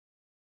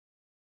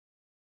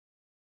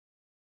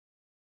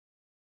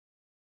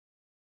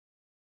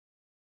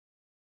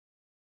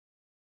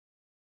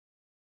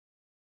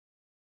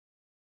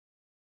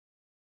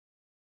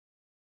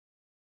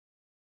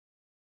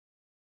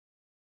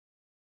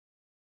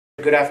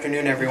Good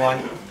afternoon, everyone.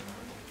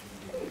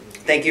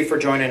 Thank you for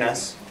joining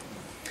us.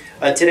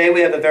 Today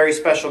we have a very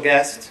special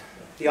guest,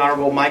 the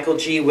Honorable Michael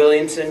G.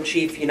 Williamson,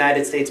 Chief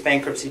United States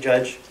Bankruptcy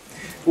Judge,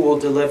 who will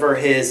deliver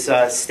his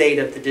State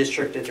of the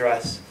District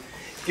Address.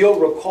 If you'll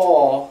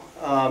recall,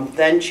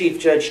 then Chief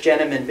Judge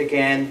Jenneman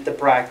began the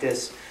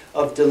practice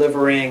of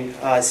delivering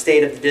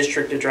State of the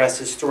District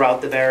Addresses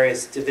throughout the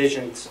various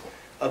divisions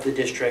of the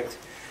district.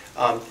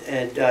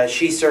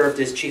 She served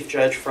as Chief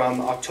Judge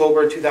from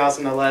October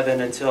 2011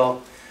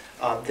 until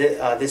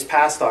this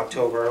past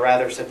October, or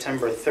rather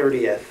September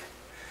 30th.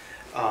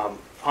 On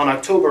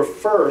October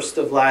 1st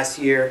of last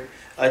year,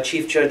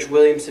 Chief Judge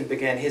Williamson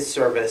began his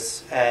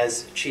service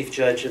as Chief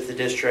Judge of the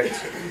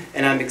district,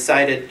 and I'm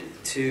excited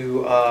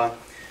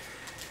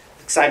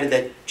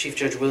that Chief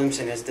Judge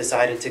Williamson has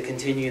decided to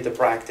continue the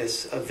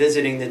practice of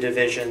visiting the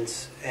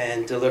divisions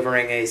and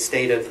delivering a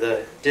State of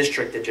the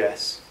District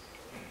Address.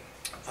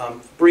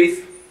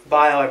 Brief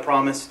bio, I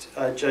promised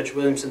Judge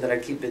Williamson that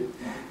I'd keep it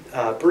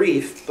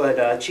brief,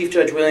 but Chief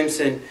Judge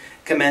Williamson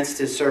commenced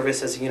his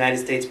service as a United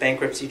States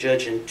Bankruptcy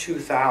Judge in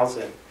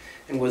 2000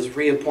 and was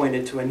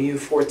reappointed to a new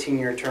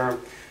 14-year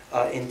term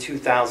in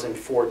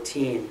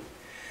 2014.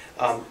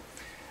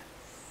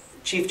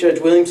 Chief Judge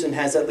Williamson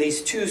has at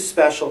least two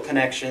special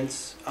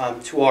connections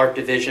to our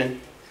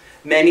division.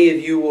 Many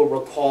of you will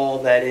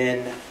recall that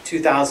in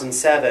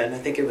 2007, I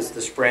think it was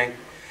the spring,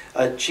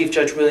 Chief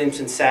Judge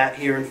Williamson sat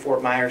here in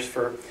Fort Myers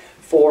for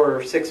 4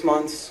 or 6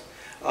 months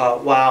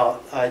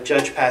while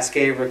Judge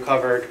Pasquet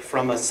recovered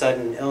from a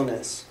sudden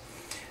illness.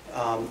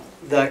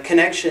 The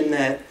connection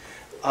that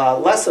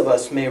less of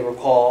us may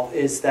recall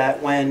is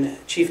that when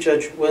Chief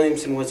Judge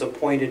Williamson was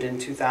appointed in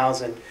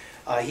 2000,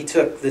 he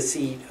took the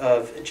seat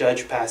of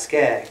Judge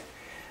Pasquet.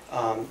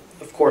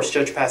 Of course,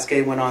 Judge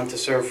Pasquet went on to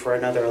serve for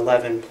another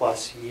 11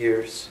 plus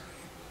years.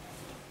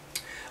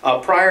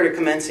 Prior to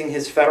commencing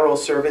his federal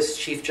service,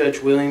 Chief Judge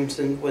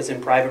Williamson was in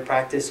private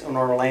practice in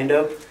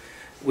Orlando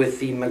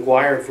with the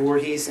McGuire,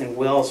 Voorhees, and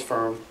Wells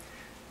firm,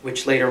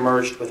 which later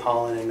merged with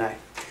Holland and Knight.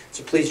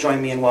 So please join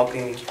me in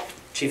welcoming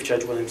Chief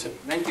Judge Williamson.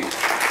 Thank you.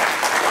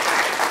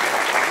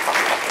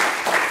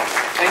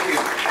 Thank you.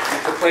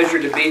 It's a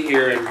pleasure to be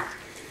here, and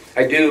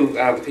I do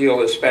feel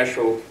a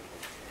special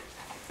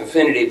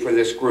affinity for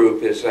this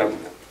group.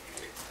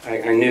 I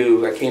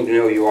came to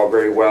know you all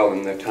very well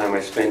in the time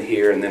I spent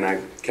here, and then I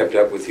kept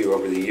up with you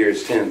over the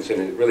years since,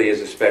 and it really is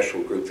a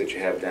special group that you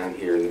have down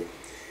here.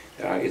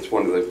 It's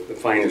one of the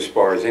finest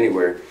bars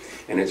anywhere,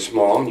 and it's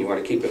small, and you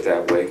want to keep it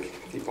that way,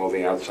 keep all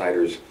the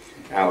outsiders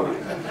out.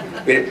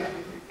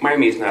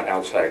 Miami's not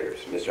outsiders,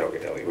 Mr.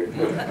 Ogadelli,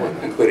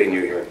 we're including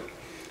you here.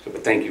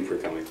 But thank you for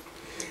coming.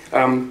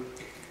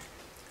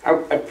 I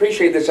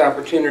appreciate this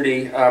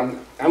opportunity.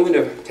 I'm going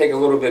to take a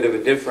little bit of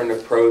a different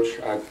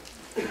approach. I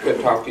could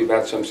talk to you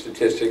about some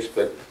statistics,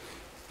 but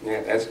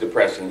yeah, that's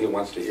depressing. Who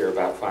wants to hear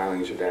about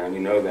filings are down?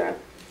 You know that.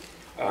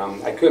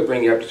 I could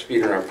bring you up to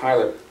speed on our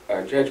pilot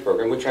judge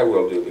program, which I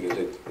will do because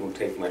it won't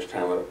take much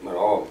time at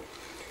all.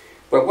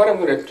 But what I'm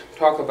going to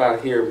talk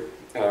about here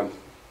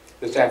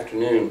this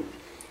afternoon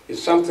is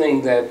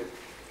something that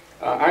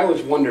I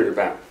always wondered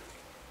about.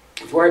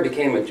 Before I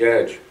became a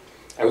judge,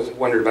 I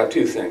wondered about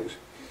two things.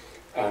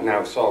 Now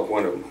I've solved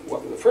one of them.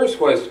 The first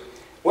was,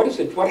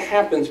 what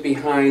happens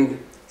behind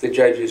the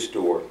judge's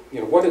door? You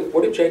know, what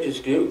do judges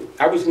do?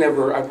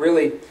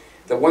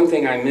 The one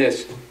thing I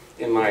missed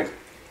in my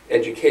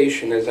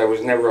education is I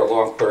was never a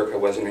law clerk, I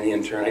wasn't an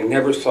intern, I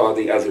never saw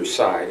the other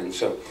side,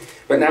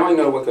 but now I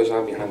know what goes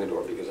on behind the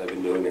door because I've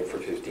been doing it for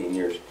 15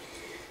 years.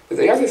 But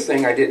the other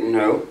thing I didn't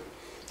know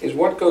is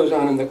what goes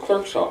on in the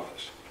clerk's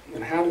office,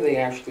 and how do they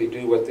actually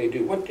do what they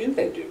do? What do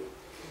they do?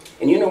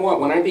 And you know what,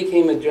 when I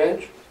became a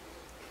judge,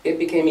 it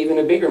became even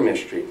a bigger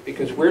mystery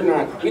because we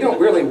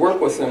don't really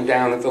work with them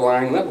down at the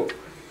line level.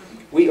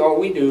 All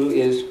we do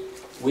is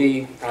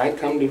I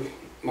come to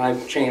my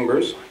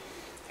chambers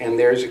and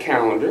there's a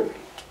calendar,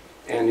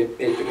 and if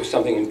it was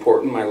something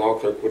important, my law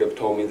clerk would have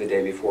told me the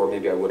day before,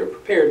 maybe I would have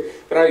prepared,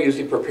 but I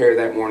usually prepare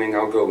that morning,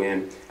 I'll go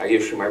in, I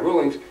issue my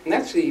rulings, and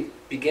that's the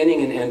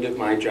beginning and end of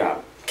my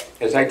job.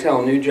 As I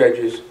tell new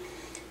judges,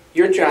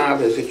 your job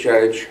as a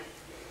judge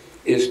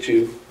is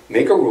to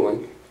make a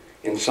ruling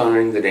and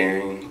sign the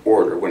dang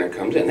order when it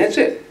comes in. That's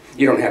it.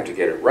 You don't have to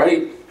get it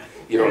right,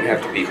 you don't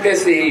have to be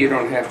pithy, you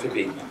don't have to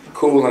be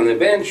cool on the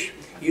bench,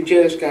 you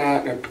just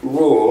got to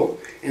rule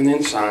and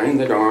then sign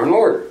the darn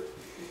order.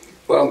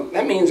 Well,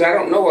 that means I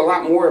don't know a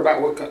lot more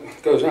about what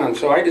goes on,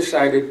 so I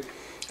decided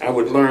I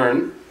would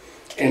learn,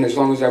 and as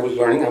long as I was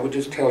learning, I would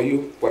just tell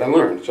you what I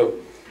learned. So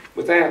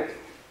with that,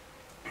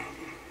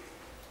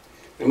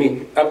 let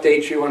me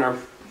update you on our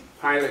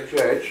pilot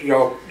judge.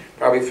 Y'all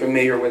probably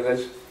familiar with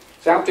this.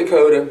 South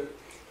Dakota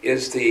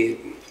is the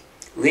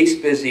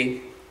least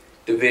busy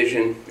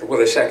division, well,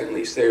 the second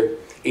least. They're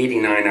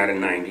 89 out of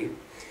 90,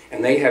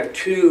 and they have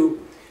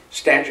 2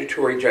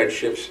 statutory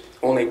judgeships,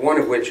 only one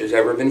of which has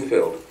ever been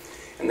filled.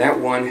 And that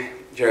one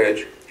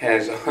judge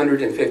has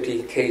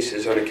 150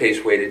 cases on a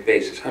case-weighted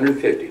basis,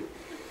 150.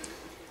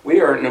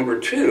 We are at number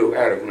 2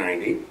 out of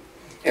 90,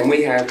 and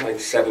we had like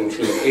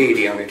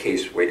 1780 on a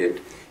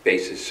case-weighted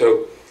basis.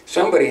 So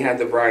somebody had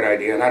the bright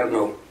idea, and I don't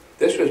know,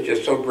 this was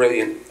just so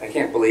brilliant, I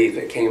can't believe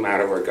it came out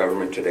of our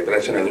government today, but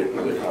that's another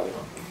topic.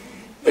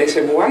 They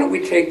said, well, why don't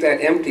we take that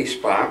empty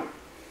spot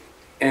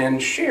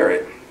and share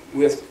it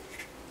with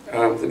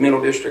the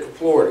Middle District of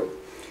Florida?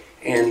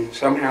 And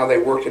somehow they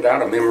worked it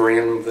out. A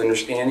memorandum of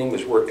understanding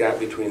was worked out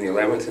between the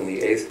 11th and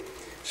the 8th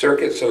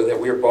Circuit, so that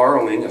we're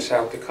borrowing a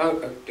South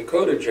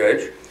Dakota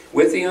judge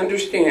with the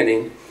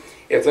understanding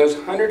if those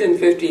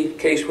 150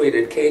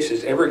 case-weighted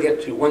cases ever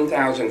get to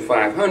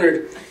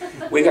 1,500,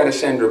 we got to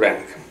send her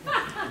back.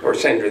 Or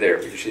send her there,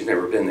 because she's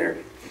never been there.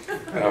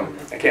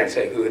 I can't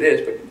say who it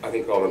is, but I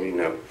think all of you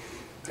know.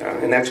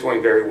 And that's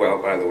going very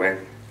well, by the way.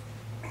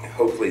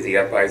 Hopefully the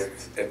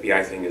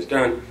FBI thing is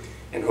done,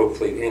 and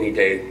hopefully any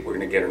day we're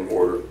going to get an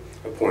order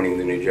appointing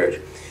the new judge.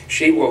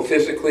 She will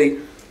physically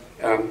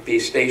be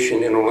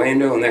stationed in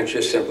Orlando, and that's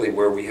just simply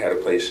where we had a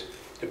place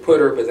to put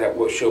her, but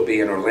she'll be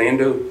in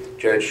Orlando.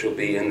 Judge, she'll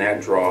be in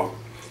that draw.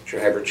 She'll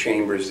have her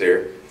chambers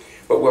there.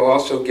 But we'll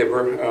also give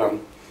her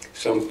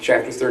some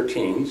Chapter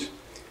 13s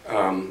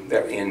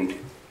that in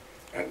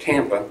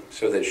Tampa,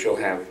 so that she'll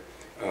have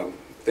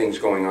things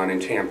going on in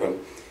Tampa.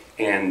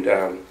 And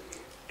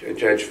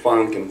Judge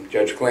Funk and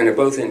Judge Glenn have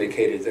both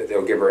indicated that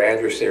they'll give her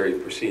adversary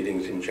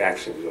proceedings in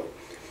Jacksonville.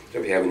 So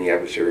if you have any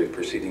adversary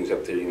proceedings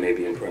up there, you may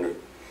be in front of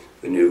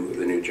the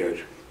new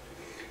judge.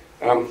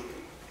 Now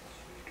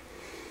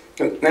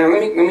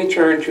let me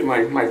turn to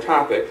my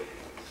topic.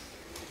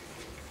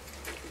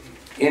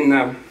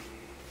 When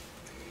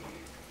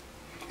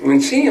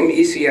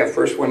CMECF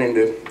first went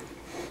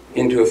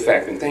into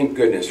effect, and thank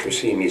goodness for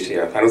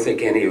CMECF. I don't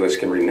think any of us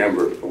can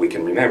remember, but we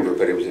can remember,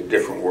 but it was a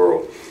different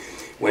world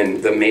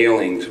when the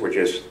mailings were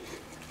just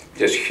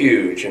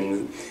huge,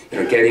 and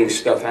getting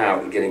stuff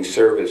out and getting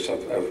service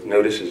of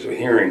notices of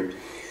hearing.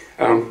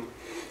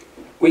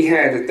 We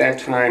had at that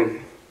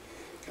time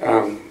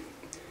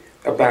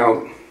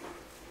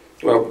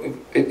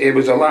it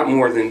was a lot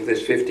more than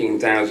this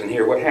 15,000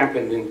 here. What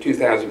happened in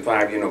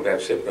 2005,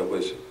 BAF-CIPA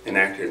was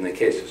enacted and the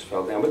cases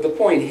fell down. But the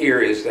point here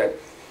is that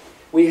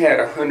we had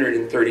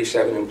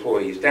 137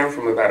 employees, down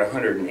from about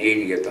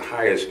 180 at the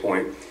highest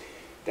point,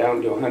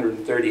 down to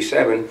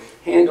 137,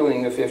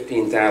 handling the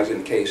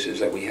 15,000 cases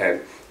that we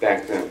had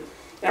back then.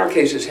 Our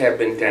cases have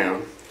been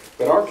down,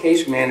 but our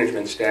case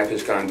management staff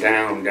has gone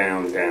down,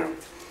 down, down.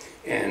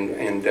 And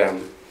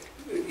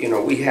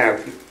we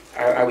have,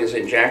 I was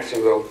in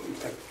Jacksonville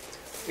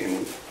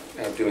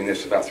doing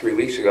this about 3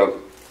 weeks ago,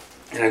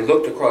 and I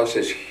looked across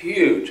this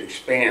huge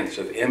expanse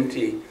of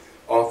empty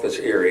office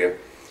area,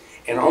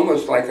 and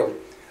almost like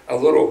a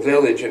little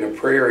village in a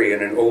prairie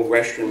in an old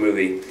Western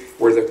movie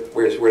where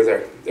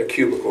the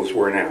cubicles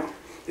were now.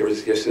 There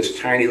was just this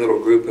tiny little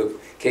group of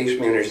case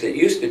managers that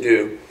used to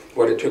do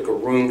what it took a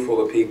room full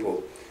of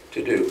people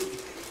to do.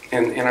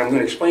 And I'm going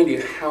to explain to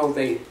you how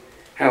they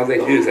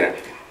do that.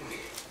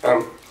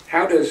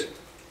 How do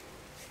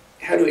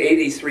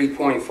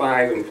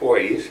 83.5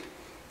 employees,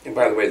 and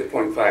by the way, the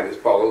 0.5 is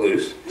Paula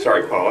Luce.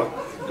 Sorry, Paula.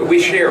 But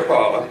we share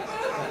Paula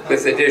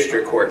with the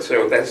district court,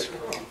 so that's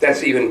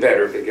even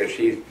better because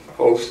she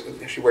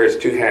wears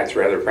two hats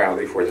rather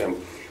proudly for them.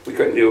 We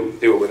couldn't do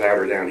it without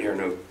her down here.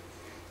 No,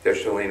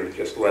 Judge Delano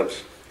just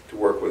loves to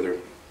work with her.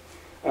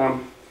 Let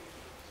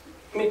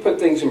me put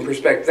things in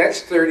perspective.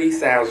 That's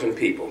 30,000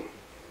 people.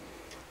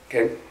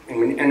 Okay,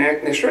 and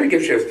that sort of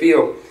gives you a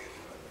feel.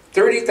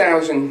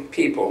 30,000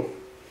 people,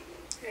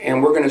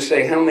 and we're going to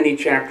say how many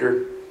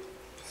Chapter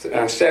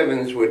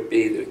 7s would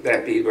be.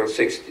 That be about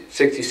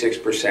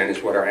 66%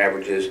 is what our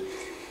average is.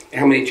 And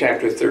how many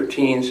Chapter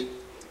 13s?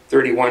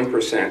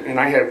 31%. And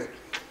I had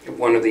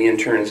one of the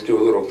interns do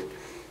a little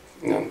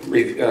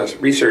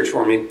research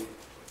for me.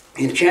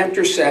 In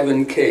Chapter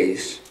 7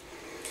 case,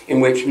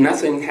 in which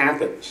nothing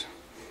happens,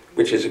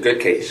 which is a good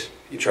case.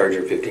 You charge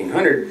her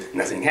 $1,500,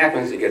 nothing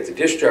happens, you get the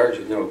discharge,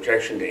 there's no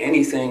objection to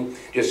anything,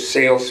 just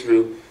sails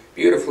through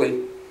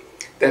beautifully.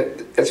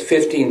 That's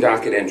 15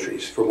 docket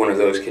entries for one of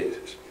those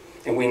cases.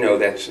 And we know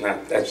that's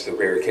the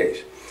rare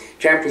case.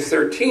 Chapter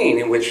 13,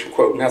 in which,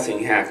 quote,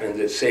 nothing happens,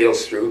 it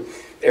sails through,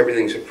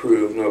 everything's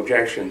approved, no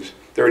objections,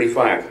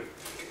 35.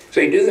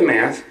 So you do the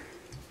math,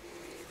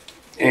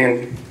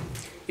 and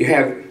you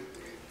have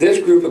this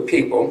group of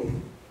people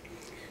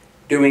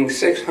doing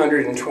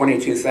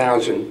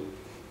 622,000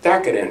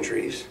 docket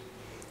entries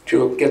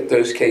to get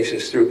those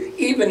cases through,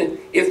 even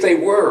if they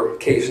were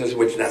cases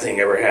which nothing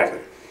ever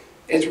happened.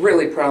 It's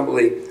really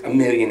probably 1.8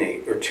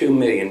 million or 2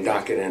 million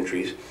docket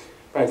entries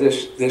by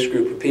this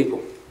group of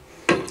people.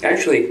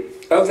 Actually,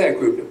 of that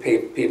group of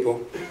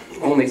people,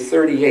 only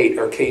 38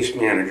 are case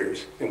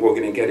managers, and we're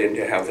going to get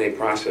into how they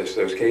process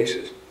those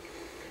cases.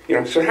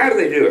 So how do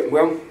they do it?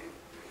 Well,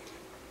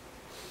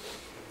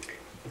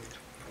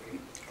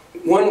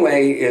 one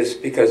way is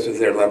because of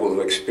their level of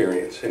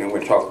experience, and I'm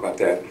going to talk about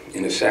that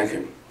in a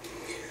second.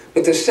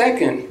 But the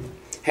second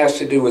has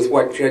to do with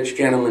what Judge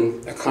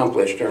Gentleman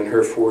accomplished during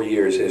her 4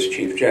 years as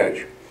Chief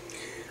Judge.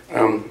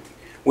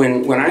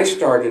 When I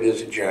started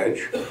as a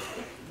judge,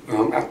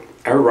 I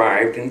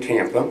arrived in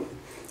Tampa,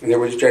 And there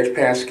was Judge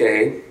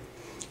Pasquet,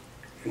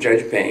 and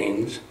Judge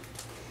Baines,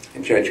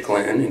 and Judge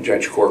Glenn, and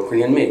Judge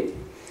Corcoran, and me.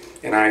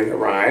 And I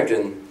arrived,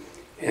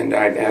 and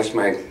I asked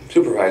my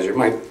supervisor,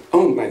 my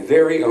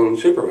very own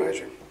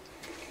supervisor.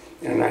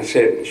 And I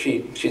said,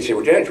 she said,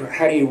 well, Judge,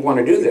 how do you want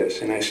to do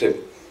this? And I said,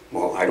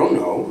 well, I don't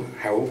know.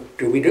 How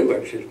do we do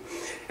it?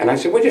 And I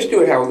said, well, just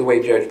do it the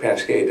way Judge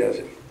Pasquet does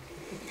it.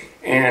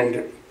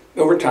 And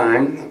over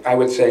time, I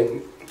would say,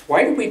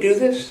 why did we do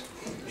this?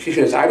 She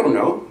says, I don't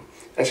know.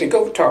 I said,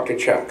 go talk to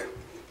Chuck.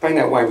 Find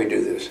out why we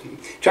do this.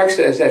 Chuck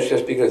says that's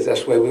just because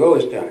that's the way we've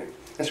always done it.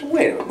 I said,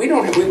 wait a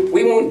minute,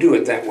 we won't do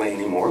it that way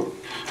anymore.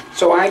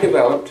 So I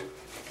developed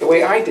the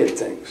way I did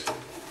things.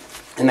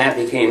 And that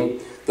became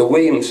the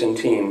Williamson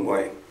team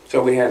way.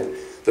 So we had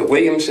the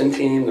Williamson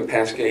team, the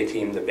Pasquet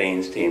team, the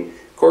Baines team,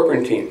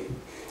 Corcoran team,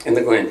 and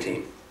the Glenn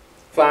team.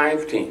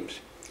 5 teams,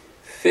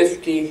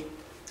 50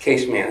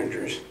 case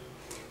managers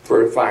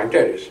for 5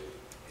 judges.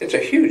 It's a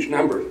huge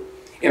number.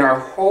 In our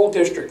whole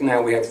district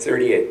now we have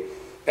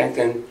 38. Back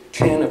then,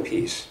 10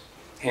 apiece,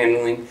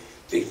 doing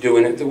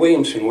it the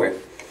Williamson way.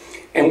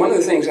 And one of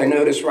the things I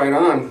noticed right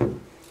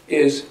on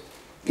is,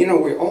 we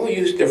all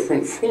use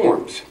different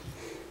forms.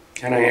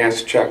 And I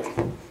asked Chuck,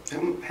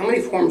 how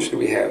many forms do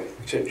we have?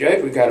 He said,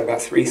 Judge, we've got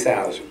about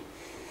 3,000.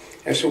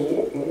 I said,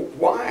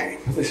 why?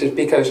 He said,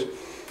 because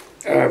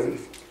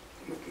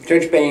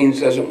Judge Baines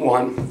doesn't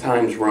want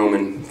Times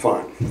Roman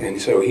font. And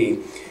so he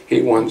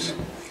wants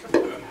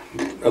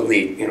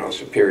elite,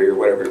 superior,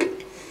 whatever.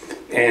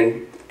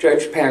 And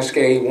Judge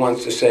Pasquet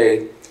wants to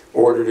say,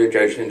 order to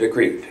judge and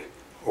decreed.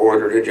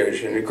 Order to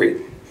judge and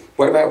decreed.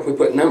 What about if we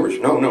put numbers?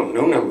 No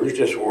numbers,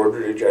 just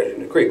order to judge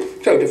and decreed.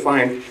 So to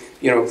find,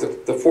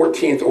 the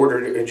 14th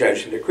order to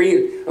judge and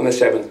decreed on the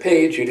 7th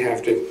page, you'd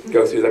have to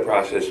go through the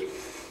process.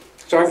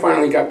 So I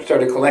finally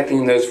started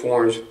collecting those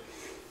forms.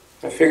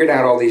 I figured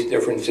out all these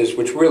differences,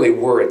 which really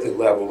were at the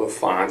level of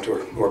font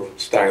or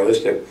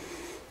stylistic.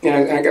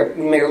 And I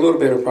made a little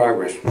bit of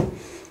progress.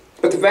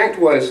 But the fact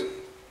was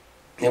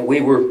that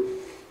we were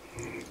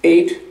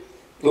 8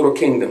 little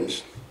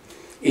kingdoms,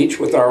 each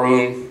with our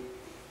own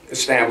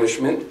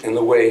establishment and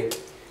the way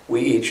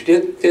we each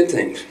did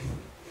things.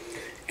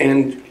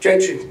 And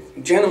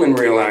gentlemen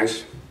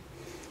realized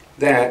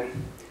that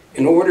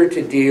in order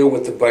to deal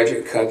with the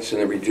budget cuts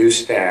and the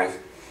reduced staff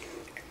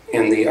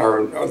and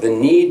the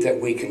need that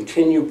we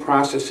continue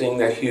processing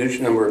that huge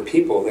number of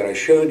people that I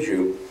showed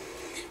you,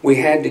 we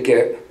had to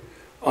get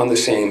on the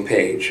same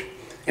page.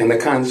 And the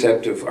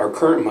concept of our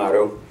current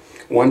motto,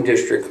 one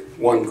district,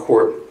 one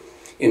court,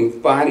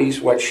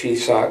 embodies what she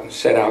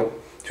set out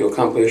to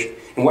accomplish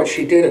and what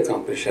she did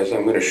accomplish, as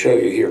I'm going to show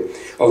you here.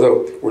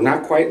 Although we're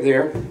not quite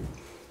there,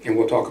 and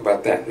we'll talk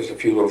about that. There's a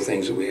few little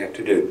things that we have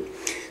to do.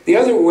 The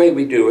other way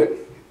we do it,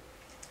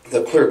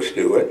 the clerks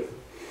do it,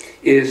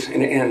 is,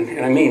 and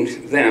I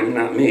mean them,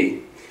 not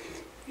me,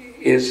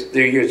 is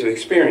their years of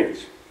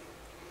experience.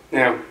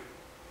 Now,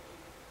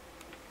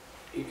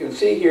 you can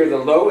see here the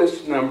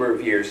lowest number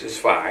of years is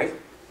 5,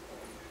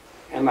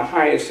 and the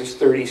highest is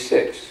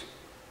 36.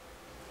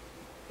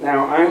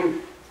 Now,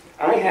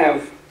 I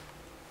have,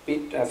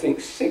 I think,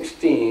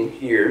 16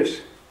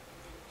 years,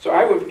 so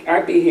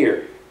I'd be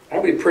here.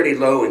 I'd be pretty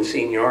low in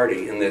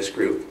seniority in this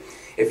group.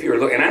 If you're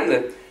looking,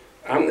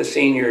 I'm the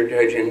senior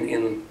judge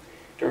in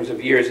terms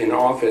of years in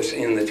office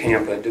in the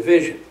Tampa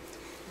division.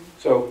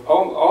 So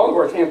all of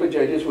our Tampa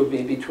judges would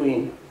be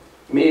between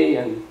me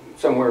and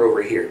somewhere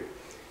over here.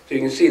 So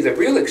you can see the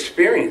real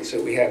experience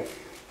that we have.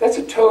 That's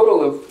a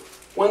total of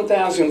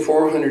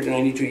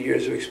 1,492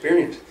 years of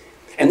experience.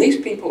 And these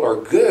people are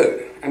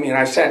good. I mean,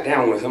 I sat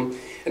down with them.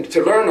 And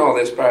to learn all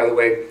this, by the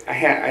way,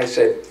 I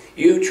said,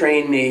 you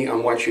train me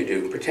on what you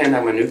do. Pretend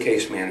I'm a new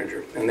case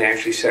manager. And they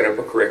actually set up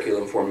a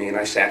curriculum for me, and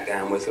I sat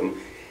down with them.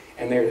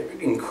 And they're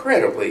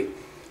incredibly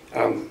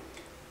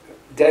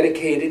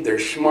dedicated. They're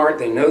smart.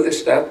 They know this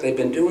stuff. They've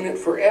been doing it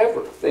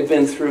forever. They've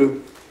been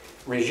through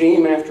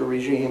regime after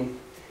regime.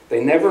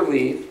 They never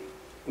leave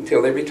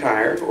until they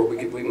retire, or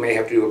we may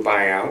have to do a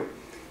buyout.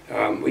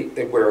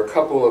 There were a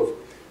couple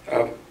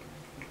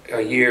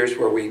of years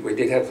where we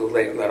did have to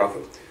let off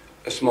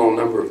a small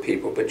number of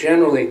people, but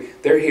generally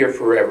they're here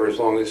forever as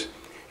long as,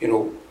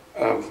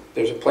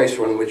 there's a place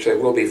for them in which they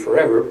will be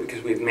forever,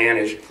 because we've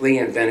managed, Lee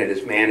and Bennett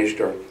has managed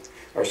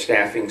our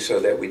staffing so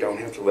that we don't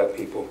have to let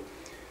people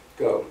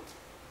go.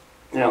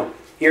 Now,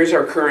 here's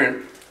our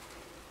current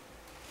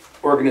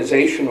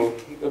organizational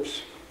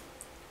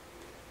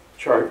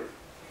chart.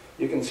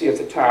 You can see at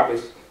the top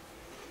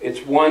it's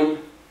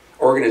one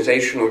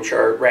organizational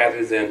chart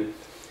rather than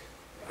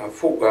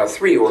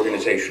 3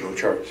 organizational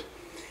charts.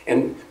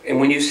 And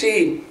when you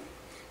see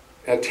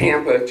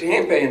Tampa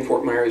and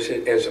Fort Myers,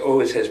 as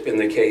always has been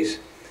the case,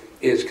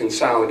 is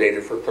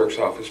consolidated for clerk's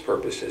office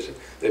purposes.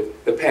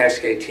 The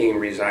Pasquet team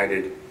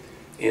resided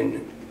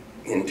in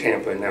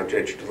Tampa, and now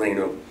Judge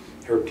Delano,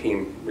 her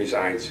team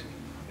resides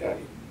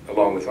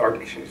along with our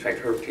team. In fact,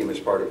 her team is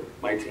part of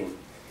my team.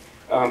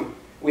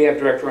 We have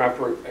director of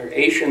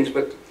operations,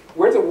 but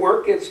where the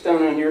work gets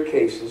done on your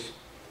cases,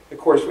 of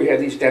course, we have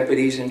these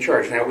deputies in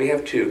charge. Now we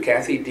have 2.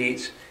 Kathy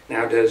Dietz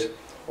now does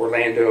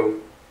Orlando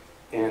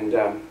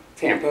and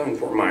Tampa and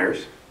Fort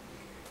Myers,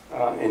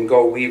 and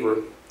Gull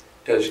Weaver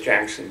does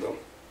Jacksonville.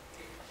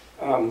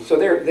 So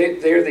they're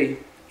the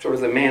sort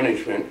of the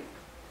management.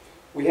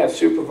 We have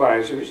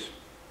supervisors.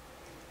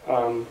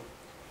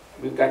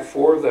 We've got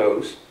 4 of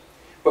those.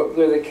 But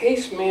where the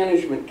case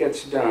management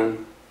gets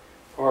done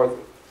are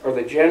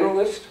the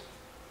generalists.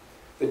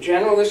 The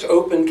generalists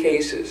open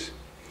cases.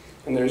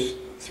 And there's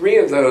 3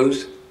 of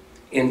those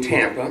in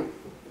Tampa.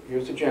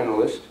 Here's the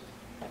generalist.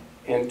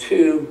 And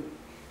 2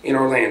 in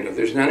Orlando.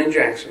 There's none in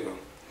Jacksonville.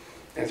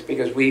 That's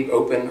because we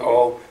open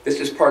all, this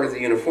is part of the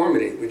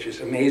uniformity, which is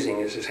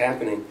amazing as is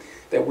happening,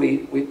 that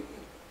we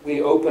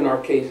open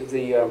our case,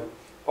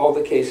 all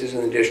the cases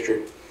in the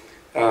district,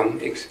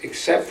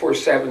 except for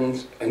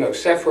 11s and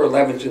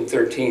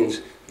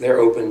 13s, they're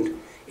opened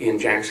in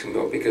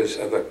Jacksonville because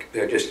of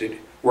just a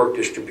work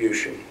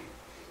distribution.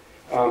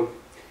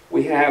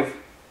 We have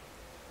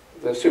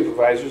the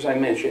supervisors I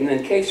mentioned, and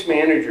then case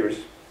managers.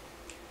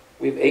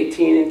 We have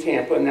 18 in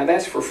Tampa. Now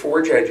that's for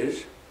 4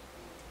 judges,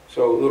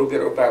 so a little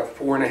bit about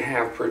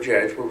 4.5 per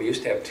judge, where we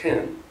used to have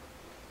 10.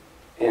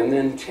 And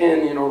then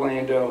 10 in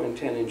Orlando and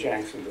 10 in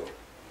Jacksonville.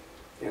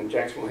 And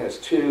Jacksonville has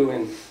 2,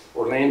 and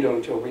Orlando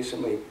until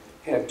recently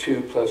had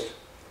 2 plus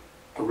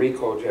a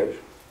recall judge.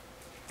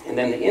 And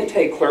then the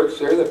intake clerks,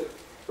 they're the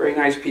very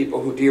nice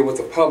people who deal with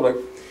the public,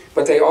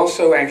 but they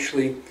also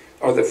actually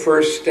are the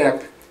first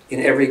step in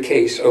every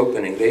case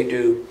opening. They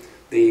do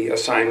the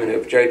assignment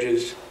of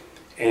judges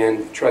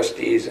and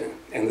trustees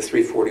and the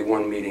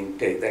 341 meeting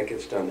date. That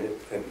gets done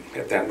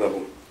at that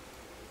level.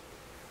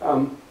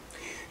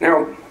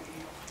 Now,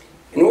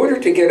 in order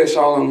to get us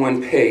all on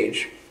one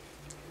page,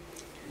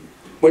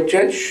 what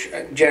Judge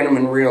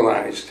Gentleman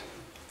realized,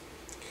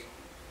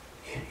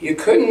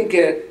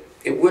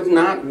 it would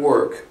not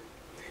work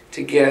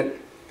to get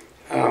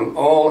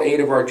all 8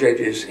 of our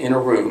judges in a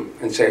room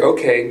and say,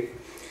 okay,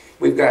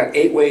 we've got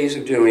 8 ways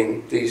of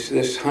doing this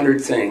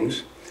 100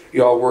 things,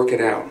 you all work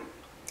it out.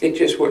 It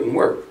just wouldn't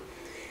work.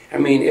 I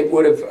mean, it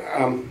would have,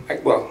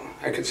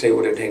 I could say it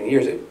would have taken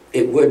years.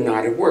 It would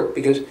not have worked,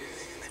 because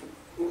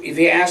if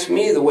you ask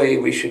me the way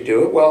we should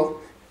do it, well,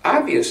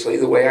 obviously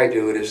the way I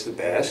do it is the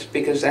best,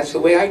 because that's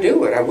the way I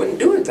do it. I wouldn't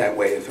do it that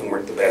way if it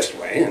weren't the best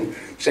way. And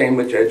same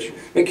with Judge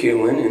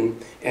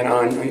McEwen, and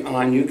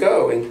on you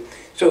go. And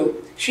so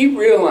she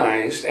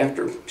realized,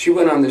 after she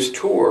went on this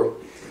tour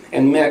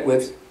and met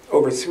with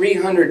over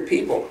 300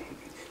 people,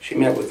 she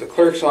met with the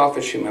clerk's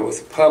office, she met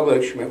with the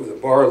public, she met with the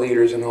bar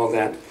leaders and all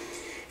that.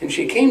 And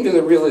she came to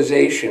the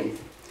realization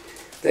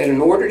that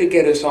in order to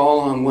get us all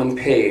on one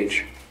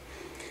page,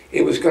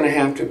 it was going to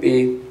have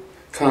to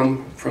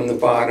come from the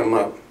bottom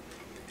up.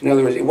 In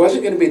other words, it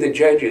wasn't going to be the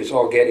judges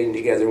all getting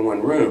together in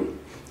one room,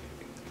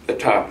 the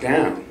top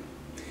down.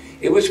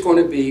 It was going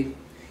to be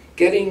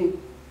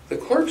getting the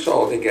clerks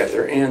all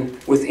together,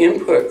 and with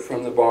input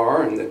from the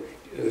bar and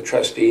the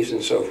trustees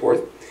and so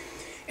forth.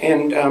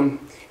 And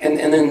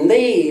then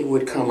they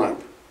would come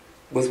up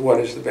with what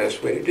is the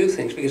best way to do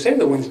things, because they're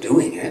the ones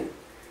doing it.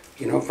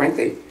 You know,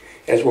 frankly,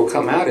 as we'll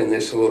come out in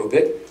this a little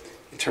bit,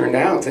 it turned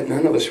out that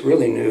none of us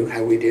really knew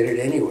how we did it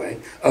anyway,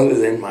 other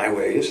than my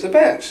way is the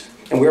best.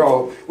 And we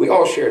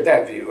all shared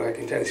that view, I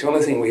can tell you. It's the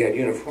only thing we had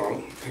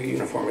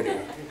uniformity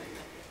on.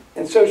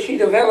 And so she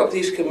developed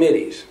these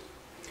committees.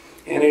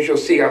 And as you'll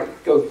see, I'll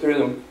go through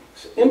them.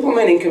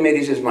 Implementing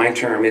committees is my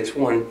term. It's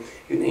one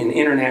in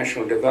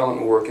international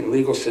development work and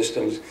legal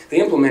systems. The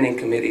implementing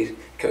committees,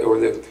 or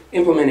the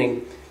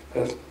implementing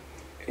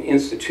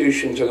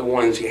institutions, are the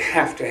ones you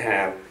have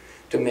to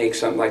make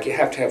something. Like you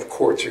have to have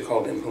courts are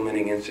called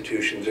implementing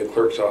institutions, and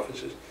clerk's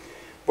offices.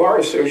 Bar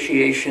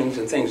associations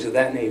and things of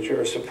that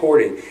nature are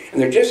supporting.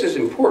 And they're just as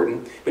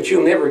important, but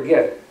you'll never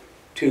get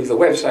to the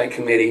website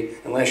committee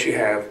unless you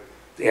have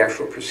the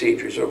actual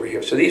procedures over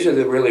here. So these are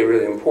the really,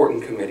 really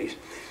important committees.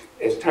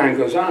 As time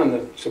goes on,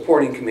 the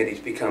supporting committees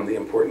become the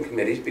important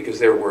committees because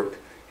their work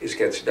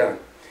gets done.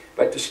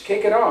 But to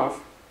kick it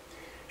off,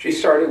 she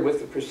started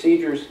with the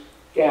procedures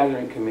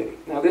gathering committee.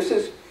 Now this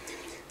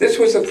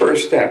was the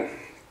first step.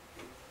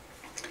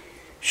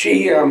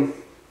 She had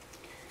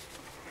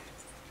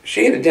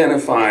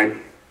identified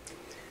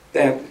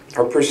that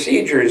our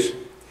procedures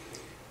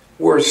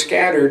were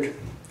scattered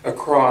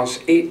across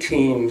 8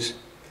 teams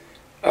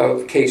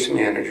of case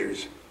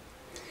managers.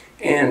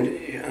 And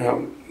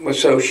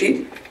so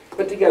she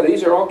put together,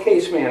 these are all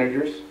case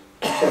managers,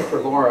 except for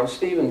Laura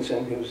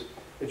Stevenson, who's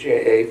the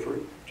JA for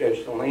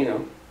Judge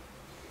Delano.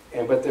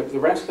 But the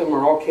rest of them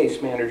are all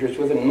case managers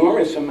with an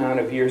enormous amount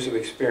of years of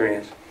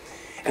experience.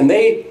 And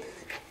they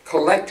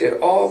collected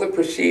all the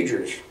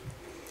procedures,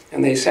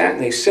 and they sat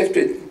and they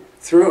sifted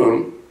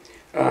through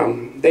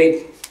them.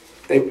 They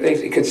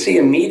could see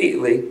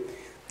immediately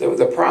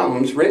the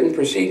problems. Written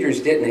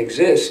procedures didn't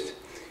exist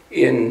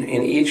in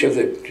each of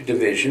the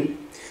division.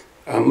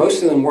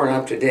 Most of them weren't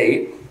up to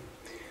date.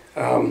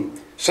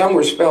 Some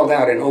were spelled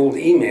out in old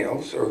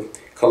emails or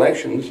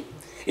collections.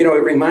 You know,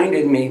 it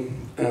reminded me,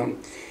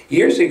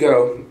 years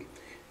ago,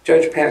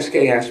 Judge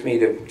Pasquet asked me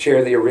to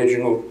chair the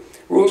original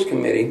Rules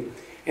Committee,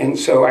 and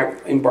so I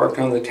embarked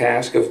on the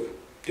task of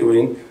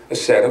doing a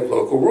set of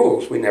local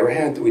rules. We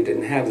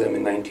didn't have them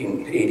in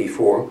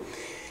 1984.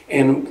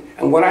 And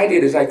what I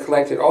did is I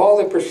collected all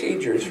the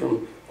procedures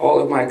from all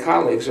of my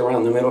colleagues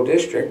around the Middle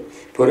District,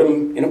 put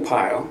them in a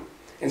pile,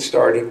 and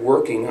started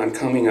working on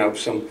coming up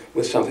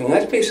with something. And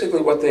that's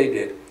basically what they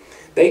did.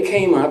 They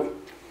came up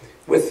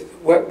with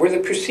what were the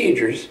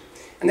procedures,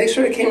 and they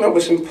sort of came up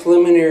with some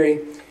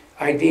preliminary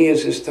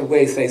ideas as to the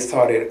way they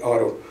thought it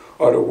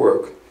ought to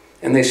work.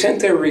 And they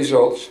sent their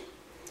results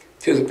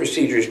to the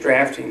procedures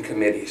drafting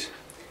committees.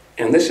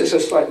 And this is a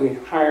slightly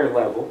higher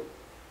level.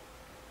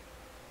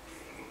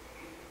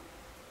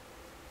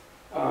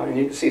 And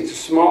you can see it's a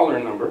smaller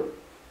number.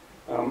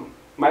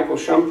 Michael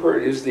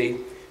Schumpert is the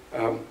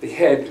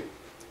head,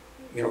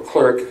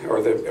 clerk,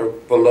 or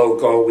below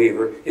Gull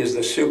Weaver, is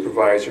the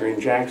supervisor in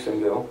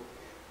Jacksonville.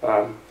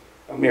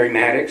 Mary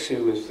Maddox,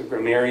 who is the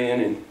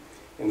grammarian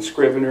and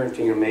scrivener,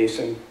 Tina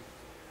Mason,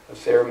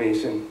 Sarah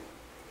Mason,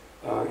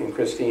 and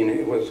Christine,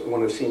 who was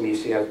one of the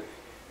CMECF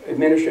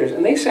administrators.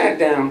 And they sat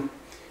down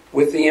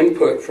with the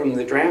input from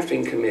the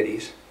drafting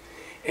committees,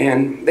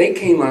 and they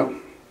came up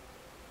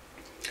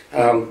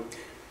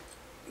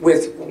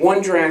with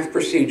one draft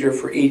procedure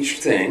for each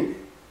thing.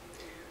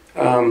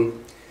 The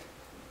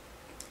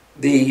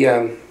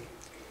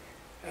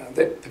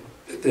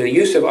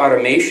use of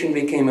automation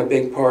became a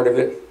big part of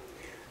it,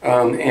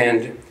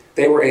 and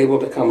they were able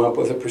to come up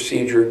with a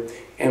procedure.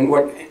 And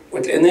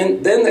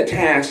then the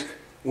task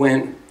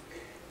went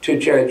to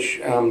Judge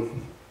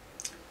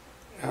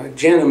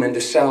Gentleman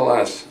to sell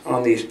us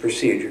on these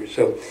procedures.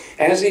 So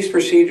as these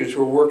procedures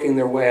were working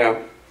their way up,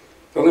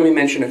 well, let me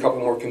mention a couple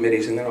more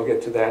committees, and then I'll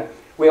get to that.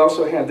 We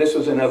also had, this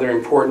was another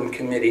important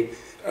committee,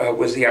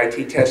 was the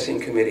IT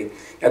testing committee.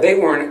 Now, they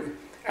weren't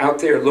out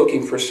there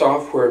looking for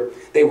software.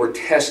 They were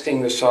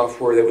testing the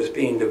software that was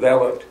being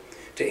developed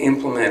to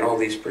implement all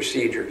these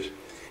procedures,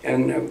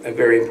 and a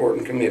very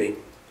important committee.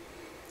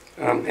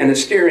 And a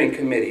steering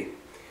committee.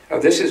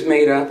 This is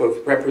made up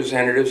of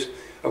representatives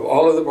of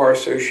all of the bar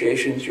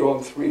associations.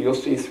 You'll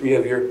see three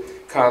of your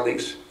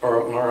colleagues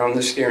are on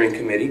the steering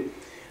committee.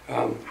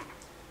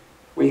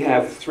 We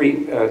have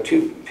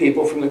two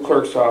people from the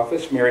clerk's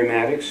office, Mary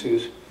Maddox,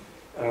 who's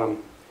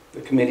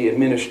the committee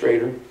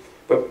administrator,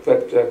 but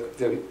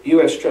the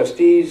U.S.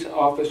 trustees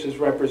office is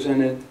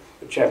represented,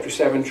 the Chapter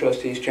 7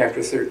 trustees,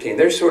 Chapter 13.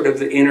 They're sort of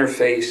the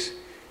interface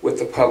with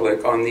the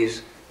public on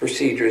these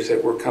procedures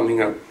that were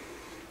coming up.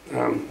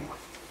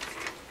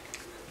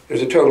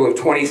 There's a total of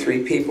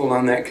 23 people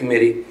on that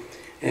committee,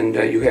 and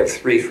you have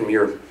 3 from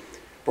your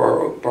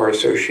bar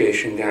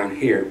association down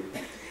here.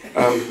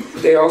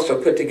 They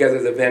also put together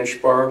the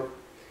bench bar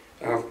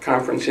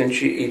conference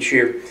each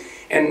year.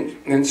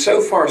 And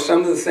so far,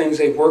 some of the things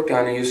they've worked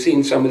on, and you've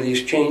seen some of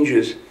these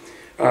changes,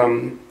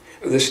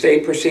 the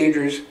state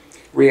procedures,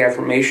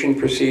 reaffirmation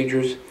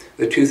procedures,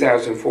 the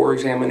 2004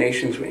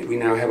 examinations, we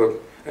now have a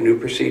new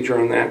procedure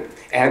on that.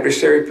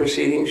 Adversary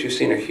proceedings, you've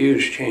seen a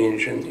huge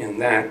change in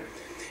that.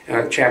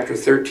 Chapter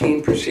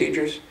 13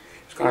 procedures,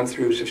 it's gone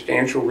through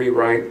substantial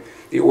rewrite.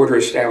 The order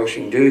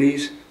establishing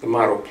duties, the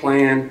model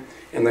plan,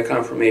 and the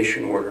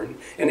confirmation order.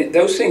 And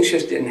those things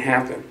just didn't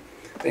happen.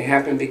 They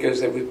happened because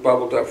they was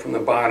bubbled up from the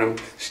bottom,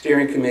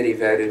 steering committee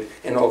vetted,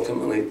 and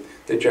ultimately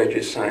the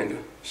judges signed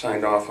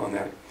off on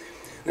that.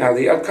 Now,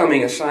 the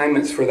upcoming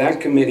assignments for that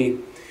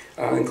committee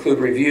include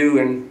review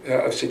and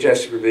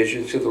suggested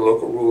revisions to the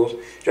local rules.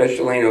 Judge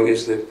Delano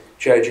is the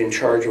judge in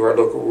charge of our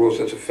local rules.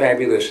 Does a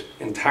fabulous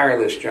and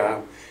tireless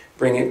job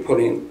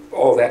putting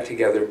all that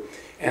together.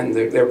 And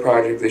their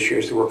project this year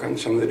is to work on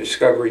some of the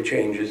discovery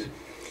changes.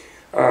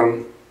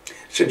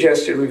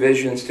 Suggested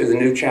revisions to the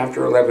new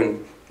Chapter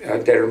 11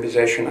 debtor in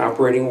possession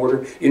operating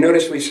order. You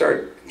notice we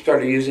started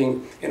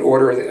using an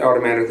order that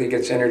automatically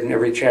gets entered in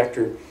every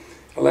Chapter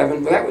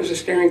 11. Well, that was a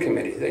steering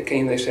committee. They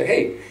came, they said,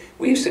 hey,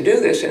 we used to do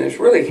this, and it's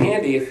really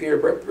handy if you're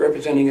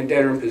representing a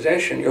debtor in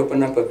possession. You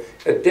open up a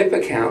DIP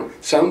account.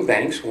 Some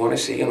banks want to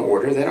see an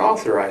order that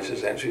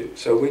authorizes that.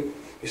 So we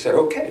said,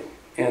 okay.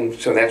 And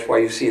so that's why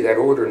you see that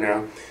order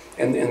now.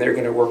 And they're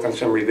going to work on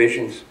some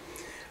revisions.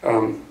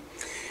 A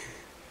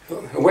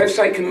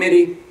website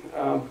committee,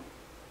 I'll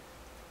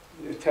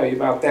tell you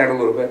about that a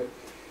little bit.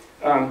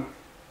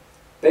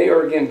 They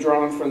are, again,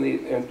 drawn from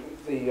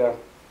the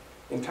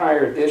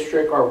entire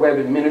district. Our web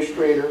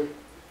administrator,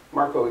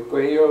 Marco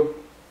Aguayo,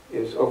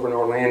 is over in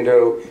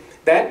Orlando.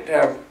 That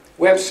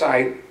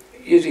website,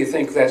 usually you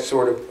think that's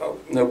sort of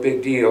no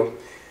big deal,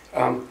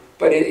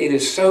 but it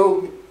is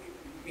so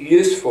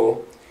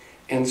useful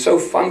and so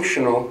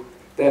functional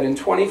that in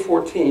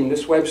 2014,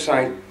 this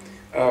website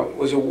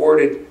was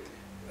awarded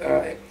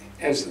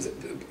as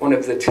one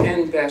of the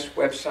 10 best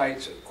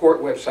websites,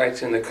 court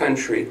websites in the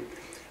country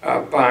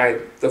by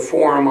the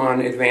Forum on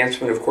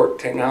Advancement of Court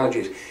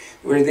Technologies.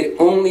 We're the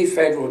only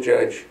federal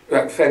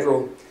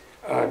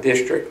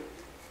district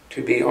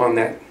to be on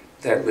that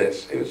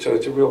list. So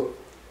it's a real,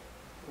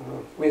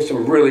 we have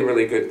some really,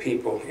 really good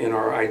people in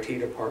our IT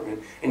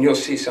department, and you'll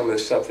see some of the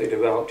stuff they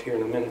developed here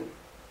in a minute.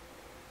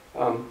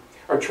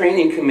 Our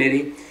training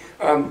committee,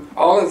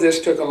 all of this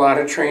took a lot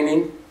of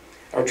training.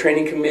 Our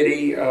training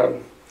committee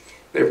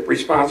They're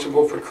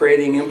responsible for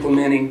creating,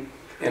 implementing,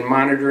 and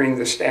monitoring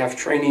the staff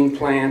training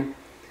plan.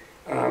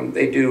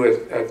 They do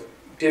a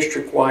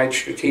district-wide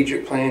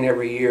strategic plan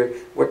every year,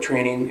 what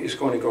training is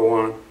going to go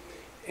on.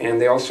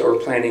 And they also are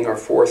planning our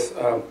fourth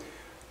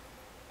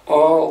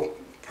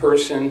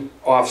all-person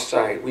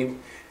off-site.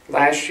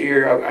 Last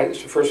year,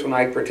 it's the first one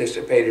I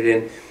participated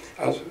in.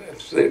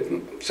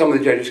 Some of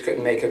the judges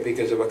couldn't make it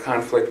because of a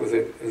conflict with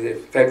the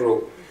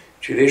federal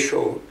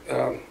judicial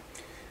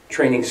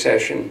training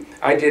session.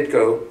 I did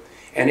go,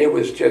 and it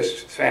was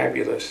just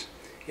fabulous.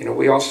 You know,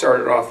 we all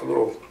started off a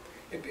little,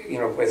 you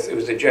know, it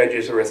was the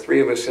judges, there were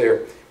 3 of us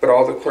there, but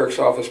all the clerk's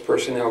office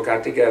personnel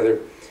got together,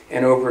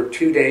 and over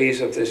 2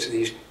 days of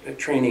these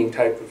training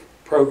type of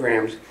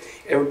programs,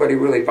 everybody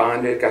really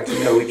bonded, got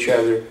to know each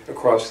other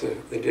across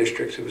the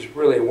districts. It was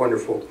really a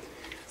wonderful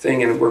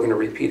thing, and we're going to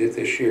repeat it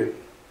this year.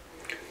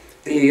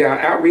 The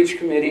outreach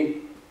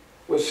committee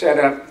was set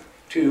up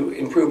to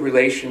improve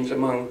relations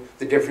among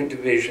the different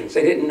divisions.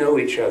 They didn't know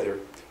each other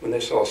when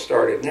this all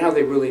started. Now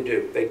they really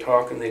do. They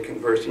talk and they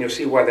converse, and you'll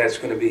see why that's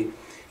going to be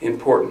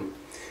important.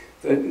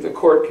 The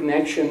Court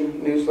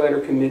Connection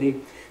Newsletter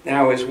Committee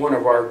now is one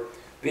of our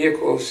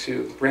vehicles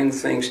to bring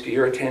things to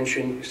your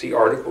attention. You see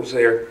articles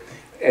there.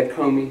 Ed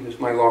Comey, who's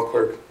my law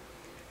clerk,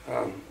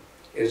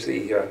 is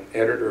the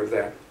editor of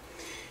that.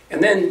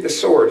 And then the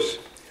source.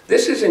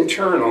 This is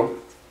internal.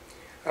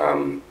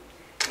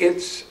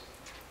 It's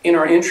in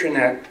our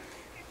intranet,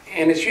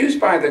 and it's used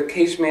by the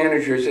case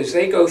managers as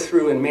they go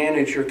through and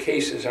manage your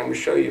cases. I'm going to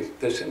show you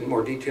this in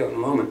more detail in a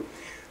moment.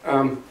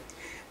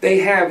 They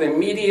have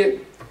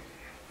immediate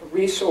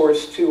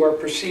resource to our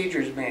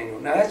procedures manual.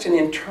 Now that's an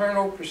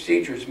internal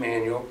procedures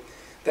manual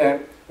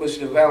that was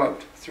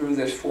developed through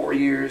this 4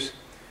 years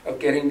of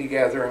getting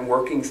together and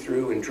working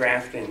through and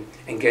drafting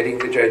and getting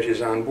the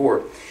judges on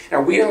board.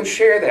 Now we don't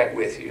share that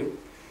with you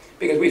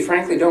because we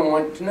frankly don't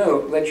want to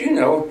let you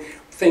know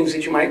things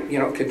that you might,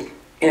 could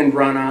end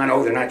run on.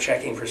 Oh, they're not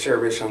checking for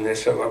service on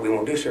this, so we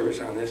won't do service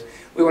on this.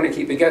 We want to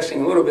keep you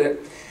guessing a little bit,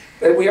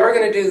 but we are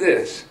going to do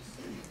this.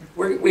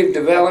 We've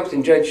developed,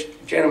 and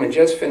gentlemen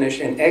just finished,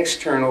 an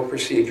external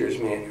procedures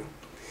manual,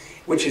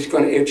 which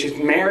is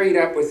married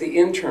up with the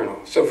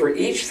internal. So for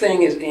each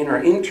thing is in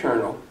our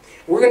internal,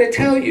 we're going to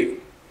tell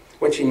you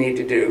what you need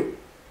to do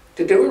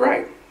it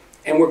right.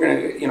 And we're going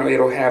to,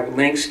 it'll have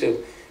links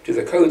to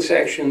the code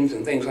sections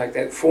and things like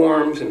that,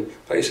 forms and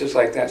places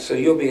like that, so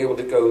you'll be able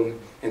to go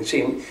and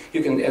see.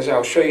 You can, as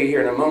I'll show you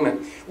here in a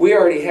moment, we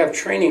already have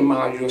training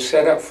modules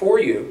set up for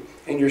you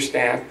and your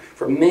staff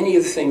for many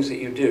of the things that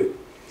you do.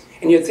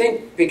 And you'd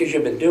think, because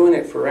you've been doing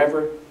it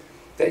forever,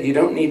 that you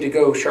don't need to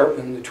go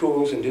sharpen the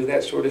tools and do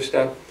that sort of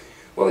stuff.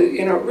 Well,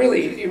 you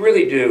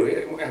really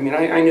do. I mean,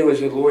 I knew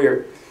as a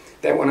lawyer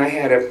that when I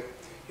had a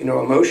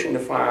motion to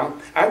file,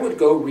 I would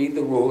go read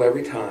the rule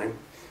every time.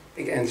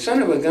 And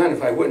son of a gun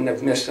if I wouldn't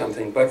have missed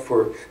something, but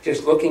for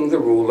just looking at the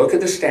rule, look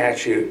at the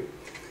statute,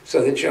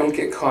 so that you don't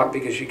get caught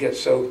because you get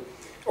so...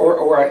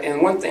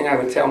 And one thing I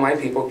would tell my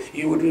people,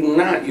 you do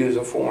not use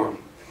a form.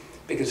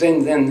 Because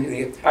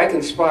then I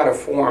can spot a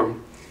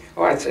form.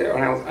 Oh,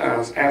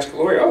 I'll ask a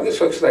lawyer, oh, this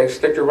looks like a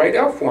stick to write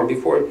out form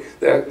before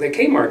the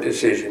Kmart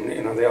decision.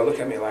 They'll look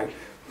at me like,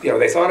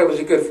 they thought it was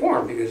a good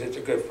form because it's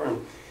a good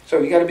form. So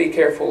you got to be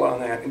careful on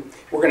that. And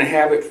we're going to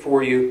have it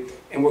for you,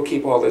 and we'll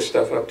keep all this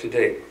stuff up to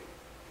date.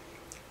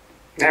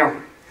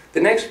 Now,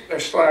 the next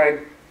slide,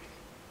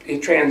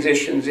 it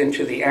transitions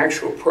into the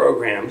actual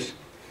programs.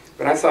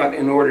 But I thought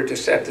in order to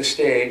set the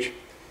stage,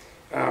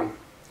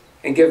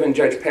 and given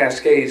Judge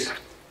Pasquet's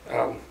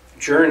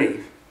journey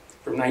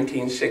from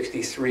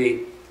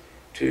 1963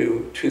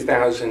 to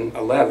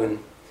 2011,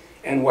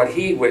 and what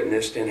he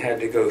witnessed and had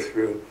to go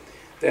through,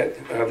 that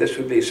this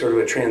would be sort of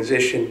a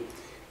transition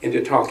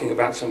into talking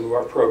about some of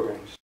our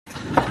programs.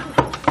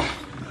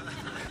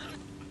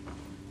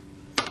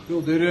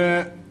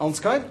 Broder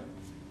Ansgar?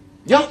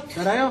 Ja.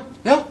 Der er ja.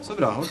 Ja. Så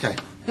bra, ok.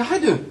 Ja, hei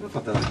du. Nå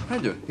fatter jeg det. Hei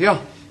du. Ja.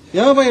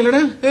 Ja, hva gjelder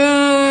det?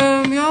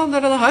 Ja, det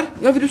er det her.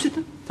 Ja, vil du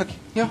sitte? Takk.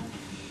 Ja.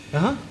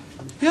 Jaha.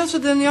 Ja,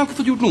 så jeg har ikke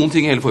fått gjort noen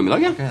ting hele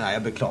formiddag, ja. Ok, nei,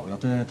 jeg beklager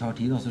at det tar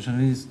tid. Altså,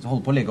 skjønner vi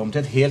holder på å legge om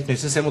til et helt nytt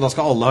system, og da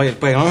skal alle ha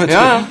hjelp på en gang. Vet du.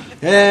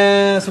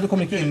 Ja. Så du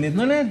kommer ikke inn i den,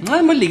 eller? Nei,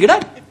 den bare ligger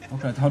der.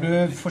 Ok, har du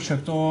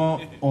forsøkt å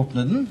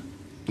åpne den?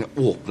 Ja,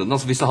 åpne den,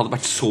 altså hvis det hadde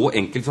vært så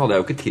enkelt, så hadde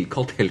jeg jo ikke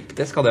tilkalt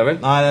helpdesk, hadde jeg vel?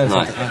 Nei, det er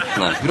sant.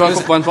 Nei. Vil du ha en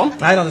kopp vann?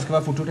 Nei da, det skal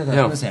være fort gjort, dette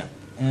Ja. skal vi se.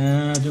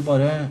 Du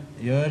bare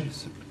gjør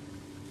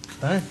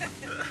der.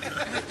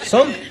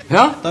 Sånn.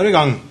 Ja. Da er du i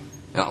gang.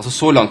 Ja, altså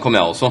så langt kom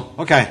jeg også.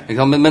 Ok. Ikke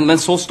sant? Men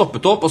så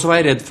stoppet det opp, og så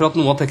var jeg redd for at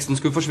noe av teksten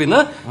skulle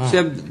forsvinne, så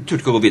jeg turte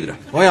ikke å gå videre.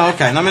 Åja,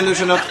 ok. Nei, men du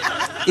skjønner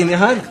at inni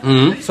her,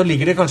 så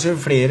ligger det kanskje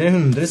flere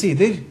 100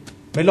 sider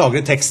med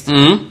lagret tekst.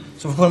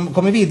 Så for å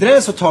komme videre,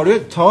 så tar du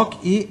tak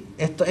i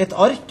et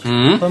ark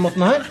på den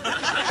måten her,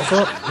 og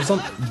så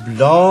liksom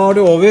blar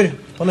du over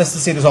på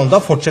neste side sånn. Da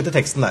fortsetter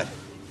teksten der.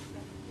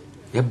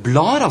 Jeg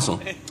blar, altså.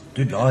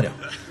 Du blar, ja.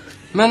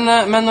 Men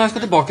når jeg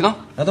skal tilbake, da?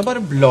 Ja, da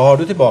bare blar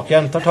du tilbake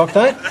igjen. Tar tak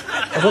der,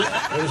 og så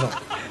gjør du sånn.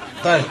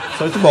 Der,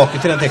 så er du tilbake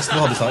til den teksten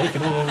du hadde i stad.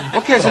 Ikke noe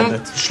Ok, så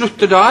den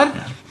slutter der,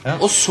 Ja.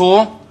 og så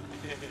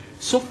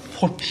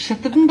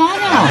fortsette den der,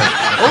 ja.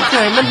 Ok,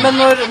 men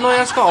når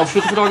jeg skal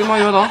avslutte for dagen, hva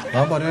gjør jeg da?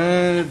 Da bare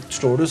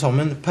slår du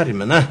sammen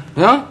permene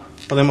Ja?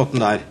 på den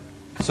måten der.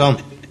 Sånn.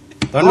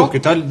 Da er den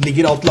lukket der,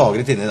 ligger alt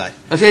lagret inni der.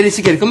 Altså, jeg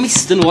risikerer ikke å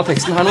miste noe av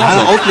teksten her nå, Nei,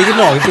 altså. alt ligger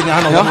lagret inni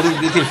her nå. Ja. Da må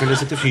du i tilfelle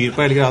sette fyr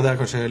på hele greia. Det er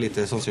kanskje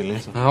lite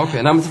sannsynlig. Så. Ja, ok.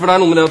 Nei, men for det er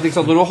noe med det at ikke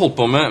sant, når du har holdt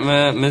på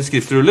med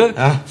skriftruller,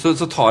 Ja.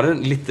 så tar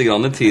det litt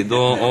grann tid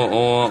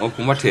å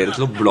konvertere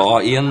til å bla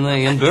i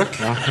en bøk.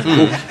 Ja.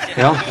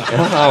 Ja,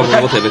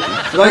 det var TV.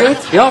 Det er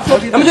greit. Ja,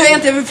 flott. Ja, men du,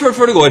 en TV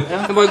før du går.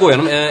 Jeg må bare gå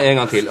gjennom en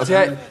gang til. Altså,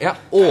 jeg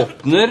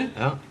åpner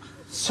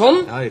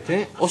sånn, Ja,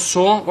 riktig. og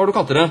så, hva du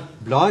kalte det?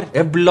 Blar.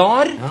 Jeg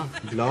blar, Ja,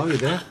 bla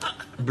videre.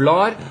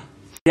 blar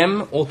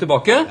frem og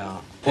tilbake. Ja,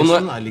 Og når,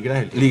 teksten ligger der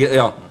hele tiden.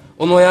 ja.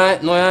 Og når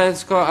jeg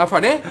er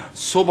ferdig,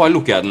 så bare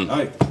lukker jeg den.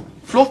 Oi.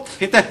 Flott.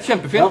 Fint det.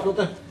 Kjempefint. Ja, flott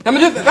det. Ja,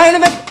 men du,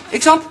 vent,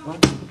 ikke sant?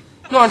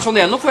 Nå er den sånn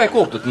igjen, nå får jeg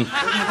ikke åpnet den. Nå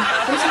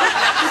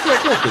får jeg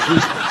ikke åpnet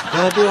den.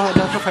 Ja,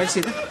 det er fra feil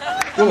side.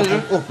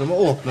 Du må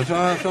åpne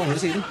fra andre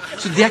siden.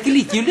 Så det er ikke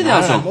likegyldig, det, Du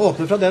altså? må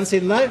åpne fra den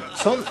siden der.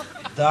 Sånn.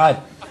 Der.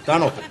 Der er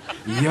den åpen.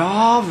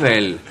 Ja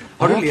vel.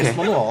 Har du Ok. lest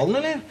manualen,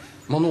 eller?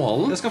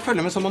 Manualen? Jeg skal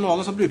følge med som manual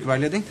og som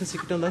brukerveiledning. Det er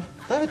sikkert den der.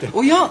 Der, vet du.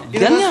 Å ja, I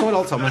den, der ja. står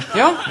alt sammen.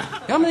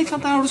 Ja, men ikke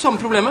sant, der har du samme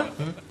problemet.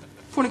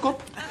 Får den ikke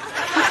opp.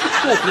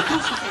 Åpnet den,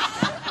 så.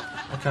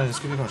 Ok, det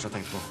skulle vi kanskje ha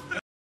tenkt på.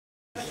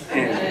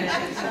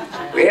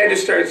 We had to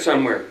start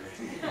somewhere.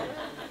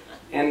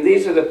 And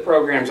these are the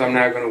programs I'm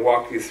now going to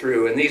walk you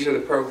through. And these are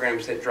the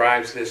programs that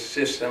drives this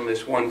system,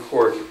 this one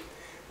court,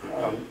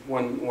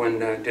 one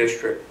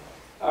district.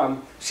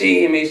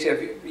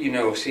 CMECF, you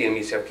know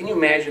CMECF. Can you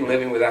imagine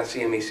living without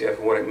CMECF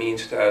and what it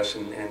means to us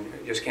and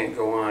just can't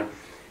go on?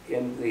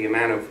 And the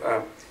amount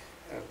of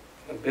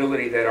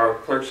ability that our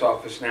clerk's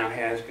office now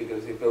has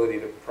because the ability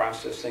to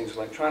process things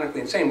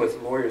electronically, and same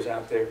with lawyers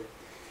out there.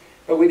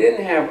 But we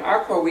didn't have,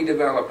 Aqua we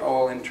developed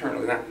all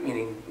internally, not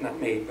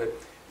me, but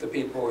the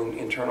people in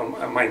internal,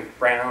 Mike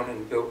Brown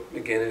and Bill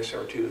McGinnis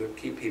are two of the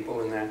key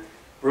people in that.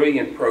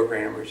 Brilliant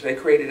programmers. They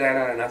created that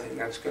out of nothing.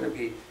 That's going to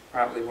be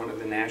probably one of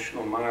the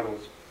national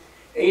models.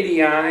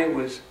 ADI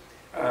was,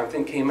 I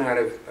think came out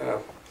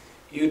of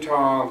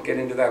Utah. I'll get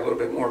into that a little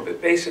bit more,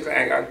 but basically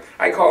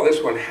I call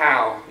this one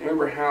HAL.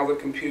 Remember HAL the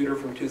computer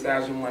from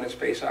 2001 A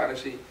Space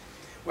Odyssey?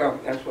 Well,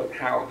 that's what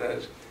HAL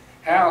does.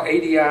 HAL,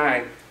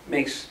 ADI,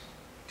 makes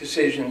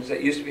decisions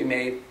that used to be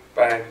made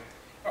by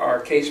our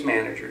case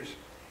managers.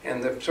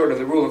 And the sort of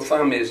the rule of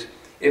thumb is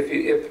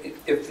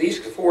if these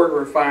 4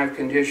 or 5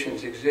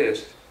 conditions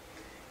exist,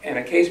 and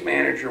a case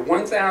manager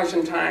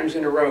 1,000 times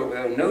in a row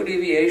without no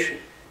deviation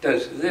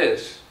does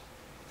this,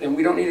 then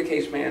we don't need a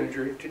case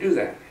manager to do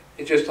that.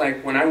 It's just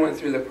like when I went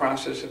through the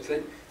process of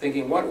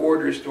thinking what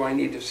orders do I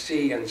need to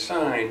see and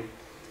sign,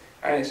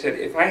 I said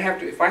if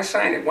I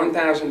sign it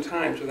 1,000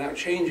 times without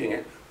changing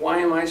it, why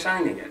am I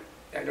signing it?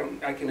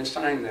 I can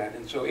assign that,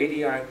 and so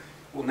ADI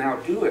will now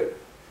do it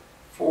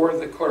for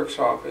the clerk's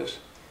office,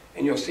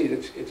 and you'll see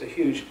that it's a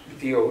huge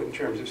deal in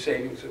terms of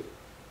savings of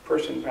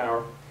person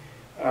power.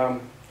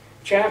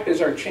 CHAP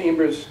is our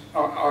Chambers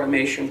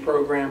automation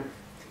program.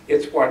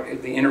 It's what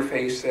the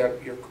interface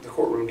that the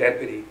courtroom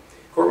deputy.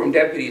 Courtroom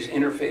deputy's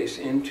interface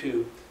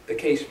into the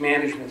case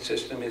management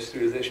system is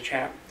through this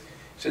CHAP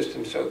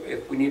system. So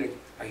if we need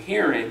a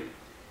hearing,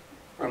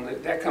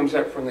 that comes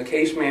up from the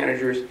case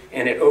managers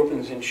and it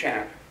opens in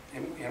CHAP.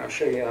 And I'll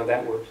show you how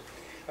that works.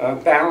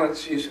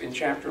 Ballots in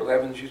Chapter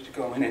 11 used to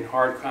go in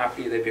hard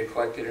copy. They'd be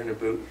collected in a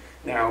boot.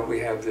 Now we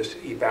have this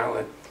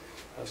e-ballot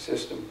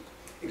system.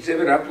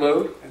 Exhibit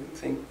upload. I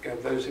think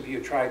those of you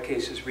who tried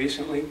cases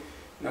recently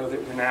know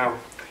that we're now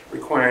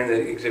requiring that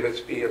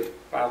exhibits be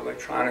filed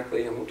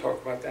electronically, and we'll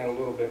talk about that a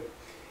little bit.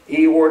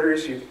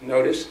 E-orders, you've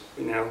noticed,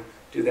 we now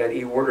do that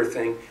e-order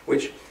thing,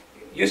 which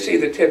you see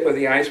the tip of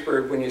the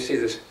iceberg when you see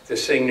the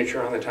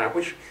signature on the top,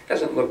 which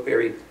doesn't look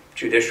very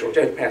judicial.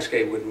 Judge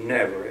Pasquet would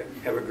never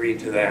have agreed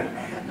to that,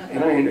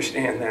 and I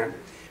understand that.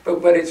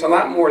 But it's a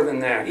lot more than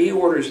that.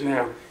 E-orders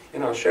now,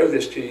 and I'll show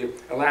this to you,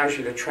 allows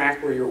you to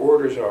track where your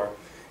orders are,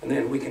 and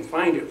then we can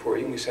find it for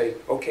you, and we say,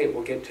 okay,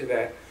 we'll get to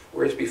that.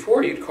 Whereas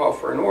before you'd call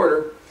for an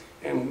order,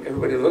 and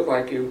everybody looked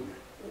like you,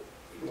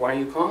 why are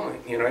you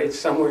calling? You know, it's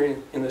somewhere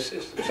in the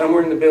system.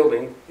 Somewhere in the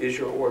building is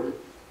your order,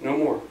 no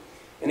more.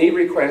 An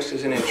e-request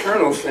is an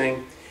internal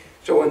thing.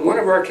 So when one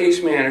of our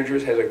case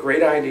managers has a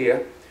great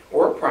idea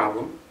or a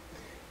problem,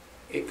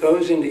 it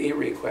goes into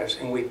e-request,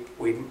 and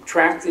we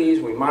track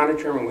these, we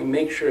monitor them, and we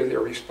make sure they're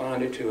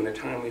responded to in a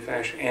timely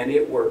fashion, and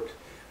it works.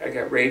 I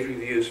got rave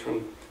reviews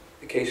from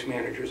the case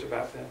managers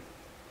about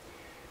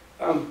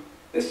that.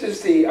 This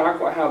is the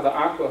how the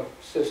Aqua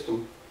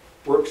system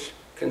works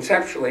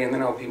conceptually, and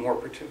then I'll be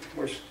more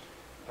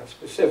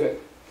specific.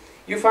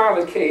 You file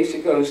a case,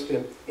 it goes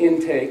to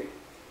intake.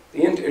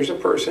 There's a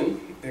person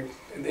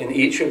in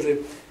each of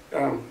the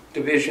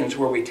divisions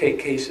where we take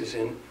cases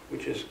in,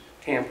 which is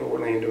Tampa,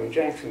 Orlando, and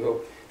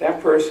Jacksonville.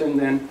 That person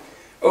then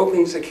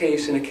opens the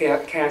case in a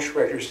cash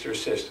register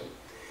system.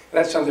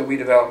 That's something we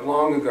developed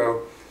long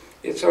ago.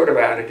 It's sort of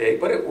out of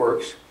date, but it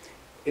works.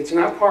 It's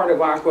not part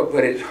of Aqua,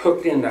 but it's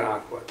hooked into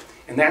Aqua.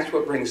 And that's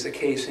what brings the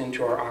case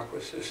into our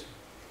Aqua system.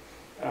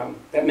 That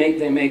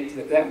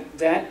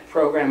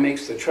program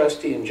makes the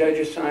trustee and judge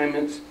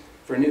assignments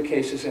for new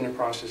cases in the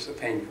process of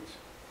payments.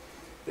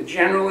 The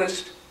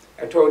generalist,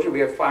 I told you we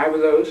have 5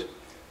 of those.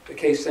 The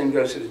case then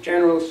goes to the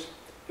generalists,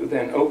 who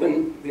then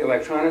open the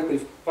electronically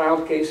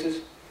filed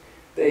cases.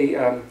 They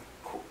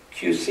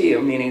QC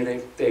them, meaning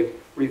they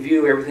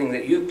review everything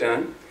that you've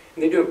done,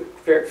 and they do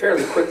it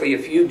fairly quickly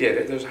if you did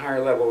it. There's a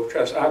higher level of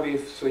trust.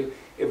 Obviously,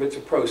 if it's a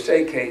pro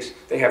se case,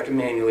 they have to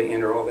manually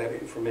enter all that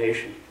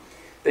information.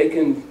 They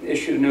can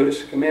issue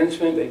notice of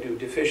commencement, they do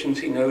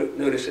deficiency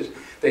notices.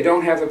 They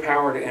don't have the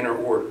power to enter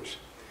orders.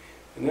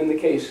 And then the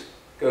case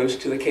goes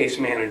to the case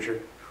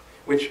manager,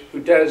 who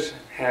does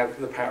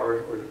have the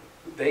power, or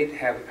they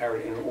have the power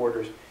to enter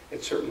orders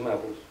at certain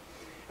levels.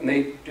 And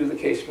they do the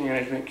case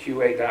management,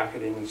 QA,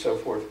 docketing, and so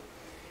forth.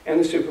 And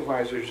the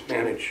supervisors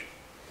manage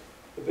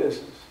the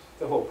business,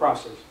 the whole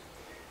process.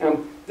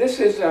 This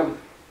is a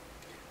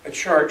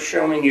chart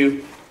showing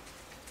you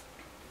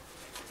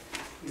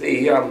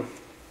the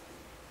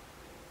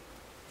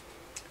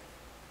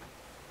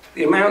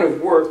amount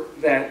of work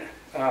that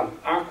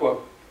Aqua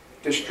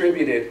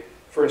distributed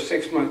for a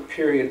 6-month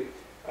period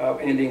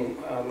ending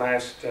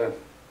last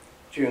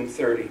June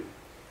 30.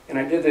 And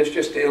I did this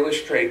just to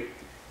illustrate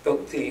the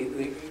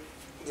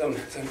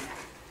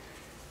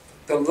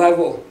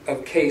level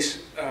of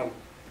case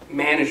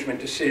management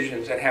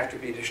decisions that have to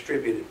be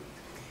distributed.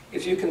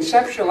 If you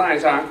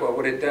conceptualize Aqua,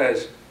 what it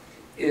does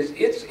is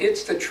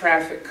it's the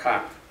traffic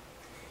cop.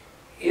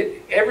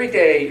 Every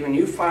day when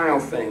you file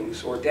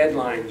things or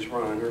deadlines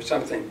run or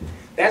something,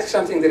 that's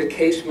something that a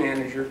case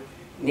manager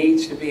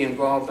needs to be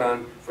involved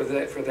on for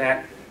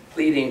that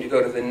pleading to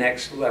go to the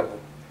next level.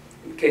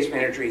 The case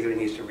manager either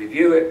needs to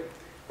review it,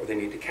 or they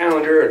need to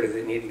calendar, or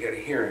they need to get a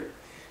hearing.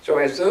 So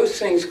as those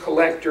things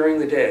collect during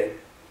the day,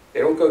 they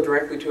don't go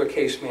directly to a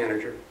case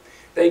manager.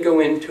 They go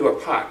into a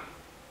pot.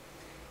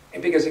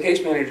 And because the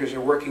case managers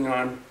are working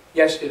on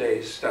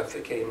yesterday's stuff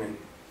that came in,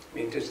 I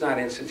mean, it's not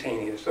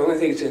instantaneous. The only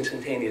thing that's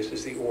instantaneous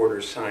is the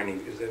orders signing,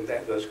 because then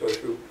those go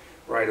through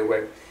right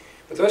away.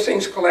 But those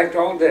things collect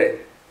all day.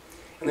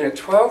 And then at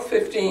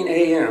 12:15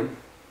 a.m.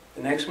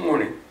 the next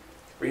morning,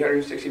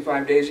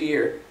 365 days a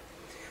year,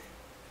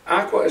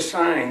 Aqua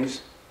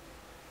assigns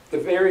the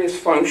various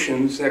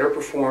functions that are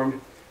performed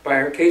by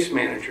our case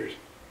managers.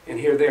 And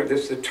here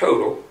this is the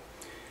total.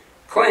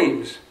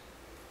 Claims.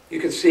 You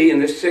can see in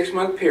this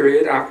 6-month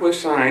period, Aqua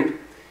assigned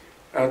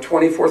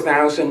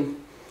 24,000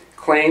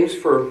 claims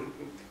for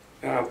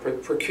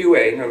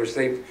QA. In other words,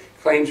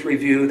 claims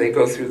review, they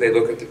go through, they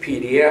look at the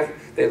PDF,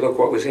 they look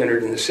what was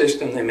entered in the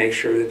system, they make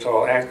sure it's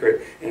all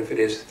accurate, and if it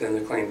is, then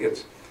the claim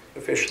gets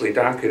officially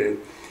docketed.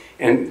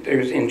 And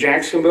there's in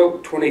Jacksonville,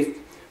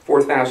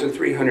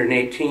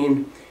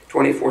 24,318,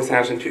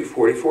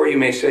 24,244. You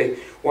may say,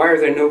 why are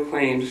there no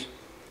claims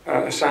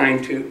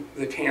assigned to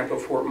the Tampa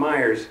Fort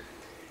Myers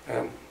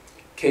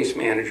case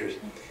managers?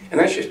 And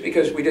that's just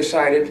because we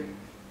decided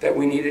that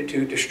we needed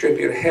to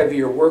distribute a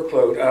heavier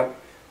workload up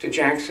to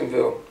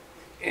Jacksonville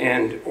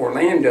and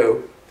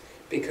Orlando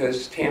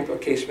because Tampa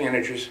case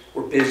managers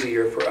were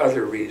busier for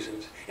other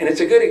reasons. And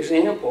it's a good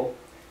example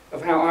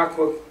of how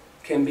Aqua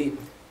can be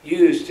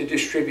used to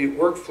distribute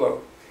workflow.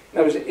 In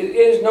other words, it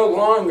is no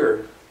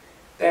longer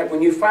that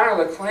when you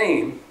file a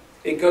claim,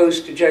 it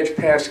goes to Judge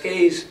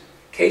Pasquet's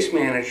case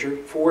manager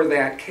for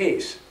that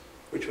case,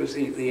 which was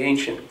the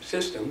ancient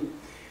system.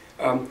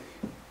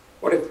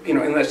 What if,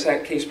 unless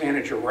that case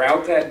manager were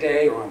out that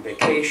day or on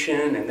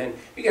vacation, and then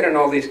you get in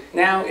all these.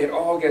 Now it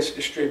all gets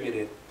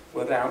distributed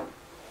without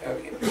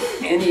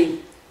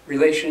any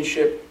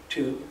relationship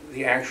to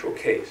the actual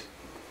case.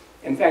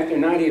 In fact, they're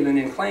not even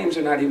in claims,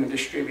 they're not even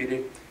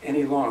distributed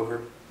any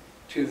longer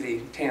to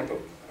the Tampa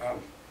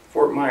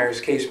Fort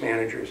Myers case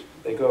managers.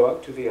 They go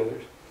up to the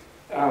others.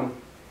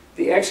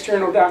 The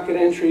external docket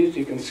entries,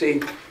 you can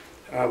see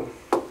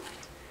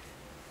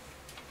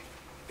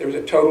there's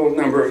a total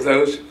number of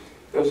those.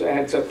 Those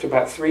adds up to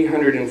about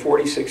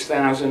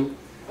 346,000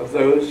 of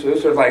those.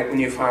 Those are like when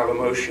you file a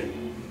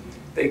motion.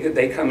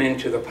 They come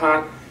into the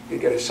pot, you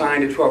get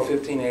assigned at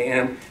 12:15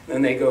 a.m.,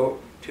 then they go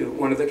to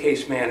one of the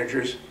case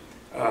managers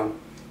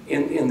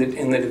in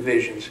the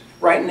divisions.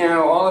 Right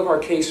now, all of our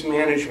case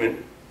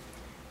management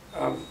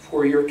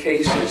for your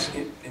cases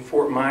in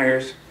Fort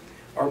Myers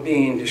are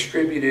being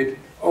distributed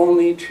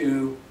only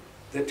to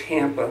the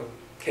Tampa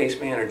case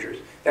managers.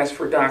 That's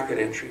for docket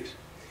entries.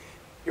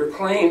 Your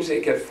claims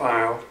that get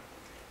filed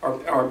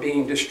are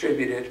being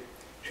distributed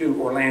to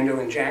Orlando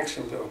and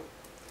Jacksonville.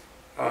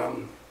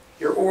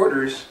 Your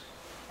orders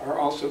are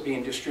also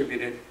being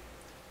distributed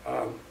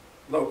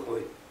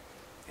locally.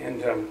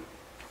 And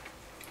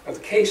the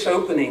case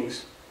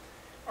openings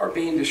are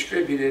being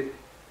distributed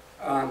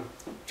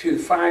to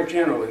 5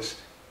 generalists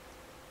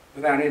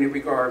without any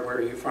regard where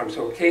you're from.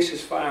 So a case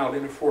is filed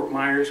in a Fort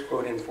Myers,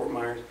 quote in Fort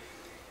Myers,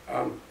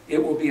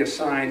 it will be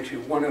assigned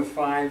to one of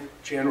 5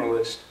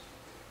 generalists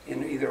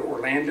in either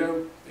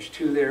Orlando, there's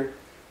 2 there,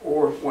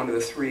 or one of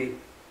the 3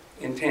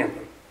 in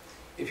Tampa.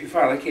 If you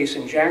file a case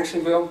in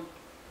Jacksonville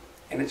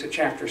and it's a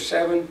Chapter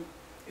 7,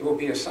 it will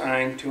be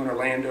assigned to an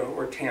Orlando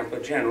or Tampa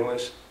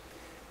generalist.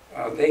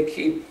 they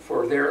keep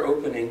for their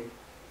opening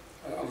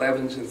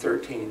 11s and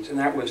 13s, and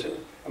that was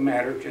a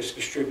matter of just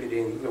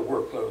distributing the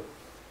workload.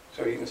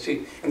 So you can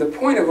see, and the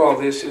point of all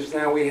this is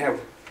now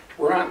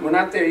we're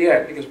not there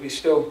yet because we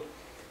still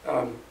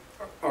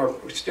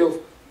we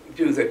still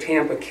do the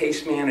Tampa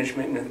case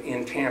management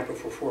in Tampa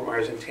for Fort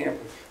Myers and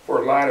Tampa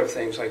for a lot of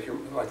things like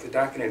the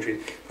docket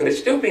entries, but it's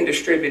still being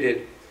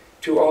distributed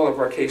to all of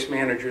our case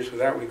managers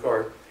without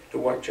regard to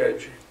what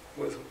judge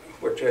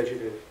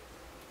it is.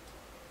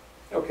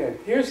 Okay,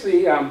 here's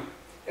the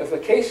if a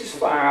case is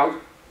filed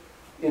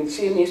in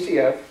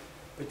CMECF,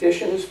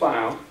 petition is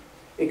filed,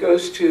 it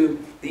goes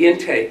to the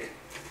intake,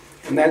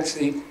 and that's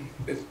the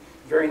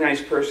very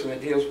nice person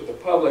that deals with the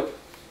public.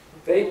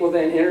 They will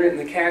then enter it in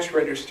the cash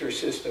register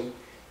system.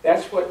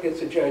 That's what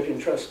gets a judge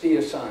and trustee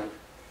assigned.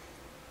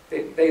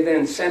 They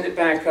then send it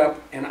back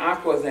up, and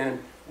Aqua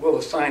then will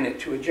assign it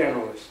to a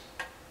generalist.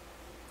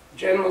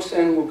 Generalist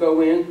then will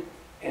go in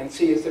and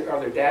see if are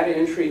there data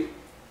entry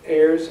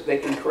errors. They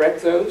can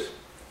correct those.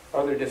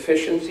 Are there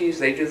deficiencies?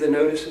 They do the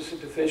notices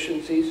of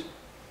deficiencies.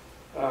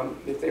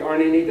 If there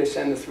aren't any, they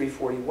send the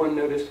 341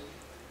 notice.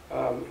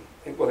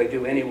 Well, they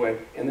do anyway,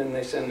 and then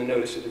they send the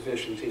notice of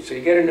deficiency. So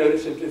you get a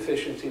notice of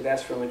deficiency,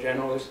 that's from a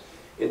generalist.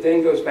 It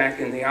then goes back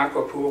in the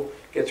Aqua pool,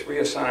 gets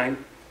reassigned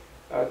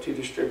to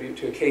distribute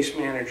to a case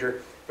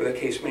manager for the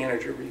case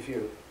manager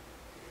review.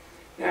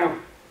 Now,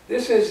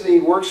 this is the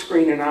work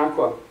screen in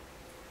Aqua.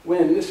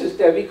 This is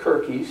Debbie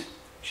Kirkies.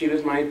 She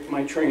was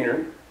my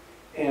trainer,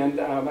 and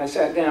I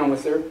sat down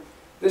with her.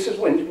 This is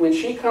when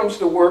she comes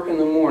to work in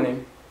the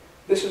morning,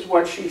 this is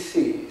what she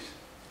sees.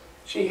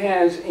 She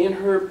has in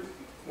her,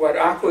 what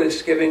Aqua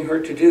is giving her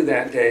to do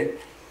that day,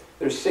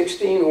 there's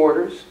 16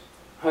 orders,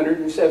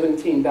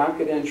 117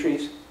 docket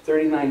entries,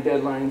 39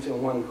 deadlines,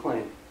 and 1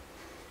 claim.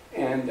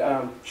 And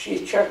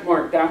she's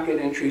checkmarked docket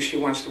entries. She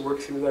wants to work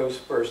through those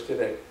first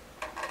today.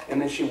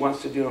 And then she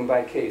wants to do them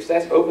by case.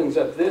 That opens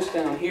up this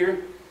down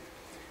here,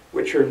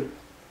 which are,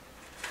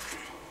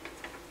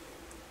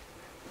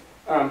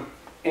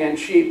 and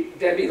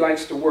Debbie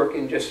likes to work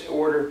in just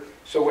order,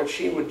 so what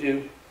she would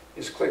do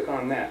is click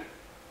on that.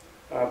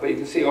 But you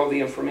can see all the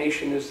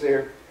information is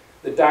there.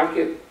 The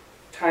docket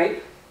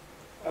type,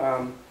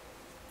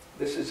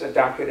 this is a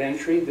docket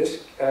entry.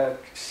 This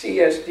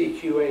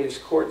CSDQA is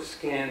court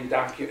scan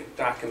document.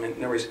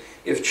 In other words,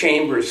 if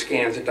Chambers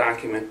scans a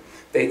document,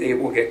 they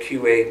will get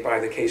QA'd by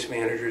the case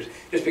managers.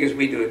 Just because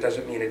we do it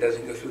doesn't mean it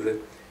doesn't go through the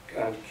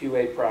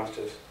QA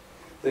process.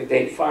 The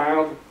date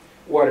filed,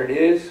 what it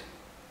is,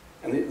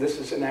 and this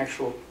is an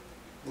actual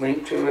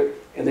link to it.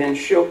 And then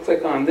she'll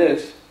click on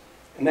this,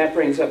 and that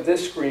brings up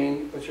this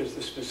screen, which is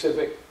the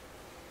specific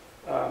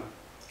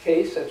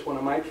case. That's one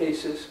of my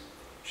cases.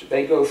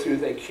 They go through,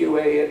 they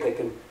QA it,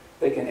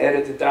 they can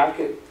edit the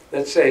docket.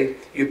 Let's say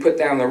you put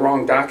down the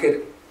wrong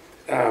docket.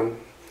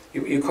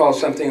 You call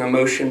something a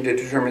motion to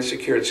determine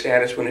secured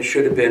status when it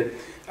should have been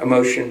a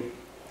motion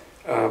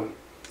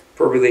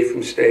for relief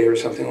from stay or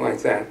something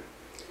like that.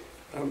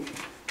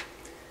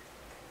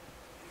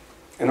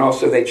 And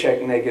also they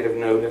check negative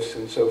notice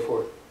and so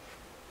forth.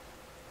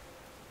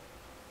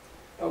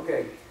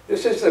 Okay,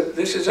 this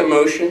is a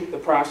motion, the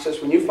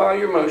process. When you file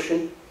your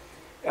motion,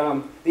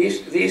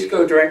 these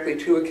go directly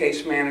to a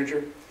case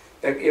manager.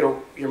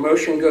 Your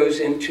motion goes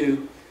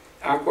into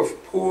Aqua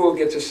Pool,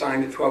 gets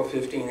assigned at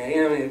 12:15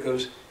 a.m. and it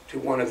goes to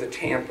one of the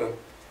Tampa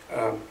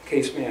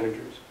case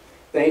managers.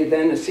 They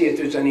then see if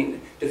there's any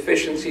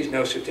deficiencies,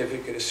 no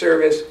certificate of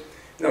service,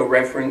 no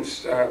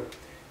reference,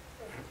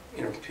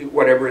 to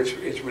whatever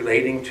it's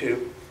relating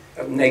to.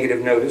 A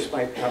negative notice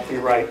might not be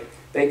right.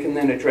 They can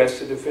then address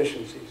the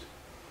deficiencies.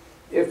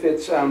 If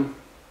it's on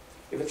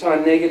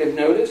negative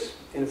notice,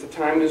 and if the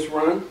time is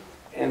run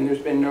and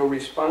there's been no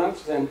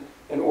response, then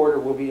an order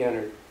will be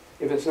entered.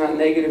 If it's not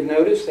negative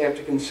notice, they have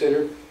to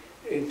consider,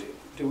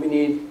 do we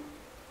need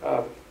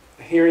a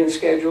hearing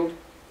scheduled?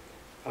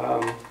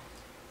 And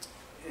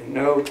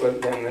no,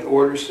 but then an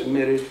order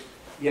submitted,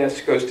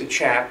 yes, goes to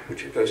CHAP,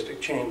 which it goes to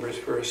Chambers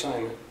for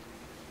assignment,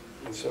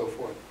 and so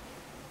forth.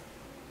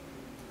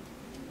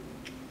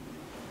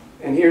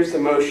 And here's the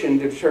motion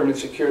to determine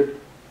secured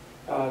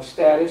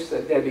status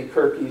that Debbie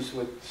Kirkies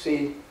would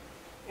see,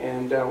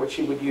 and what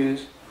she would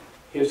use.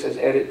 Here it says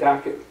edit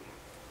docket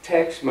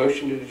text,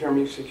 motion to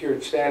determine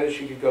secured status.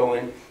 You could go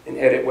in and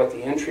edit what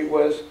the entry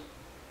was.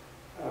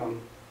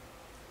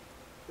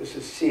 This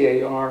is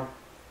CAR,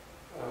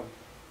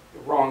 the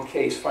wrong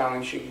case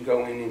filing. She can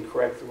go in and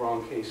correct the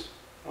wrong case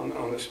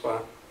on the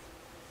spot.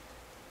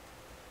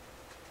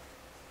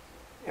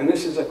 And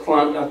this is a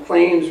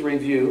claims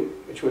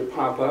review, which would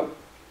pop up.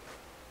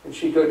 And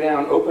she'd go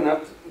down, open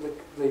up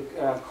the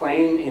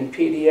claim in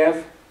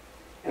PDF,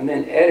 and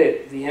then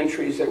edit the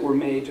entries that were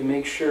made to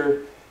make sure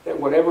that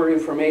whatever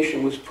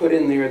information was put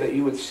in there that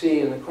you would see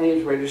in the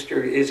claims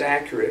register is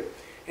accurate.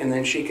 And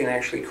then she can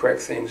actually correct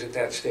things at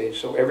that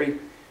stage. So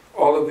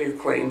all of your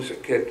claims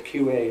get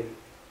QA'd.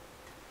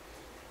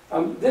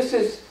 This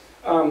is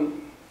a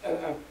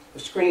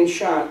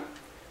screenshot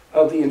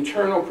of the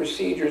internal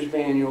procedures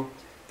manual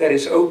that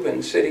is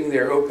open, sitting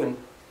there open.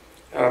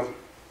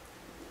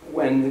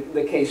 when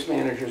the case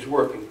manager is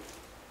working.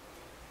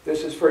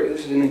 This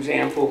is an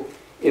example.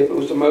 If it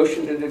was a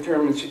motion to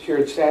determine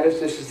secured status,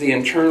 this is the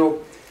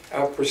internal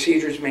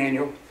procedures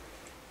manual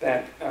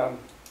that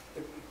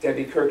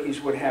Debbie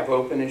Kirkies would have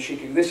open, and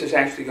this is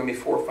actually going to be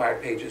 4 or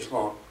 5 pages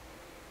long.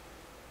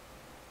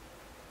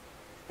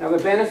 Now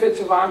the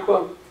benefits of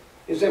Aqua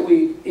is that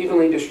we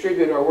evenly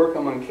distribute our work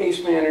among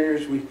case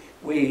managers.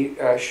 We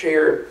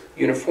share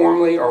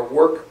uniformly. Our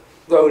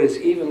workload is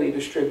evenly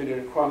distributed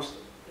across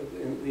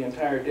the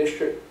entire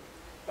district.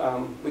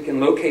 We can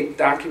locate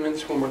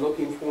documents when we're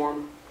looking for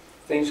them.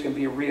 Things can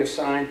be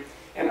reassigned.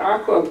 And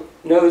Aqua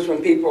knows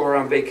when people are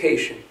on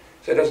vacation,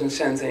 so it doesn't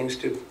send things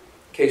to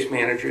case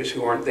managers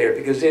who aren't there,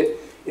 because it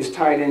is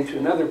tied into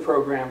another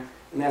program,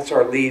 and that's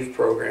our leave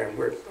program,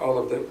 where all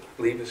of the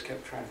leave is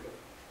kept track of.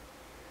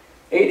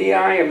 ADI,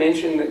 I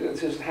mentioned that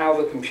this is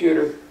how the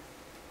computer,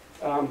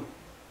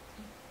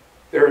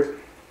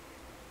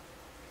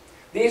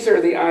 these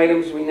are the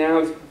items we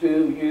now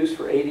do use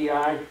for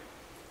ADI.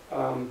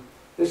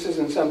 This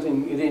isn't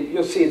something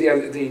you'll see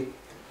the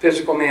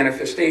physical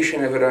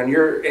manifestation of it on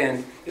your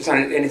end. It's not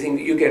anything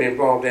that you get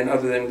involved in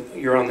other than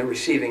you're on the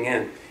receiving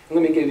end. And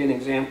let me give you an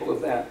example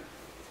of that.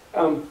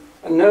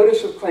 A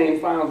notice of claim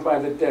filed by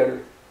the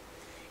debtor.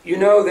 You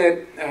know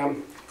that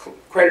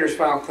creditors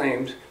file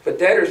claims, but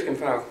debtors can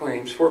file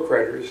claims for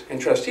creditors, and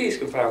trustees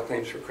can file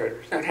claims for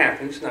creditors. That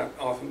happens, not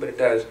often, but it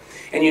does.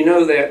 And you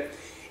know that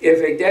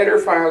if a debtor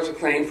files a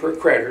claim for a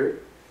creditor,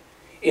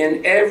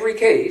 in every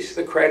case,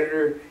 the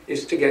creditor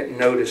is to get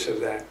notice of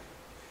that.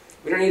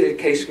 We don't need a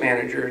case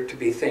manager to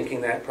be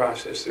thinking that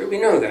process through. We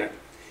know that.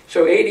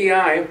 So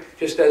ADI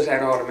just does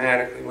that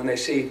automatically. When they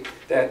see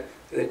that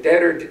the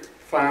debtor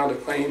filed a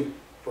claim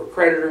for a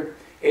creditor,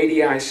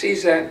 ADI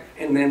sees that,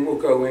 and then we'll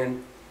go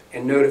in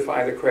and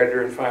notify the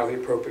creditor and file the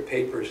appropriate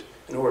papers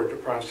in order to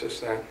process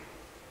that.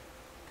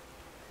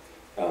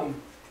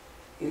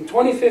 In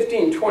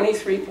 2015,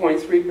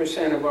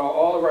 23.3% of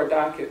all of our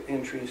docket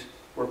entries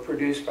were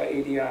produced by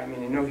ADI,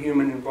 meaning no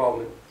human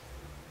involvement.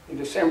 In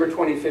December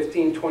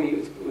 2015,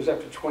 it was up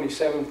to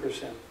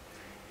 27%.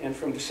 And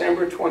from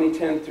December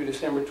 2010 through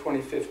December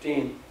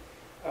 2015,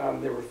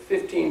 there were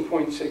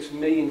 15.6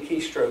 million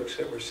keystrokes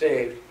that were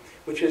saved,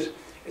 which is,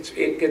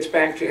 it gets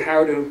back to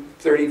how do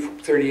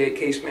 38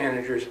 case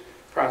managers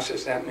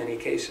process that many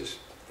cases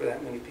for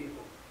that many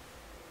people.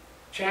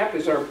 CHAP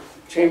is our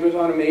Chambers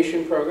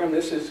Automation Program.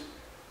 This is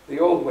the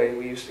old way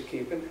we used to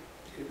keep it.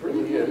 It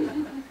really is.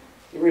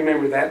 You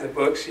remember that, the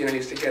books,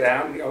 used to get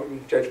out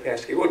and Judge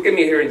Paskey, well, give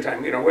me a hearing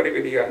time, whatever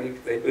you got.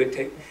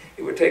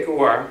 It would take a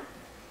while.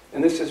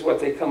 And this is what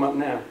they come up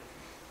now.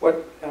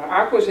 What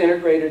Aqua's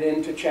integrated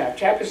into CHAP.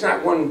 CHAP is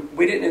not one,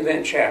 we didn't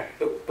invent CHAP,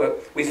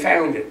 but we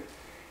found it.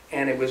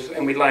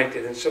 And we liked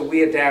it. And so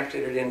we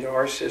adapted it into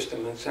our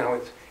system, and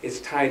so it's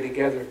tied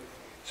together.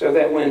 So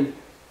that when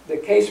the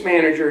case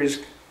manager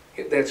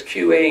that's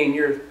QAing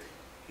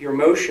your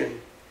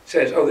motion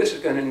says, oh, this is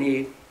going to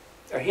need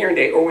a hearing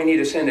date, or we need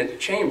to send it to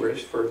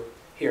Chambers for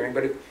hearing.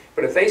 But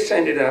if they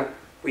send it up,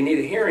 we need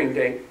a hearing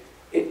date,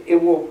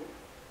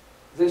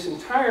 this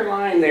entire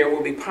line there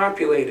will be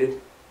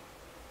populated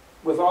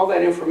with all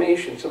that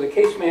information. So the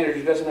case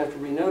manager doesn't have to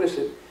renotice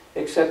it,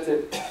 except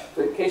that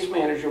the case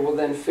manager will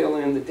then fill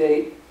in the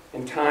date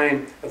and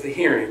time of the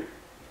hearing.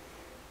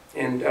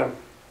 And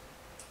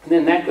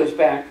then that goes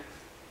back.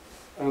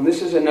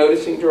 This is a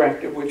noticing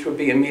directive, which will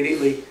be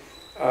immediately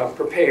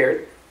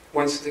prepared.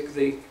 Once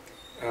the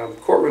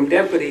courtroom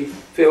deputy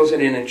fills it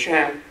in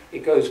CHAP, it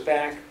goes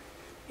back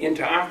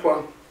into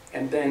Aqua,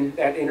 and then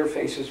that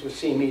interfaces with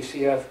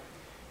CMECF.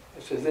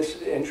 So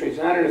this entry is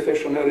not an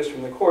official notice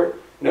from the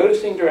court.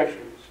 Noticing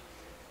directions.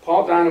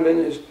 Paul Donovan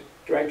is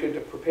directed to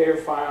prepare,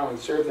 file, and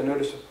serve the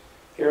notice of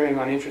hearing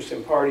on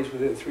interested parties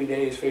within 3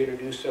 days. Failure to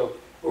do so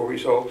will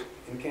result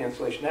in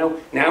cancellation.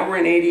 Now we're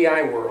in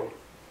ADI world.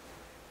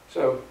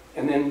 So,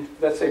 and then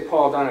let's say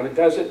Paul Donovan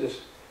does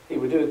it, he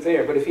would do it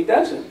there. But if he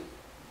doesn't,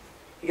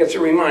 he gets a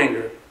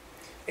reminder.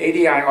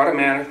 ADI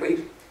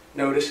automatically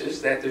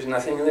notices that there's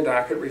nothing in the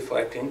docket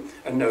reflecting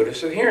a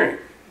notice of hearing.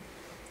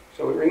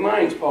 So it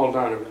reminds Paul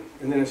Donovan.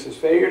 And then it says,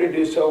 failure to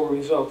do so will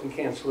result in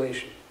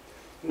cancellation.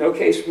 No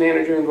case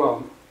manager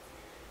involved.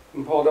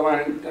 When Paul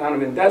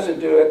Donovan doesn't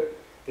do it,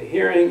 the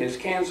hearing is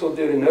canceled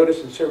due to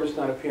notice and service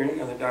not appearing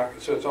on the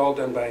docket. So it's all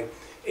done by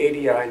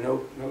ADI,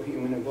 no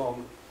human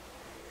involvement.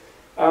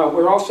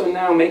 We're also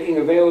now making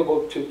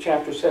available to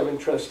Chapter 7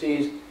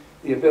 trustees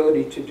the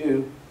ability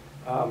to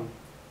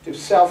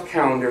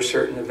self-calendar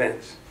certain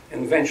events.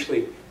 And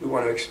eventually we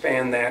want to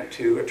expand that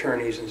to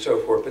attorneys and so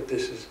forth, but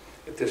this is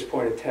at this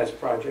point a test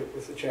project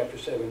with the Chapter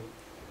 7.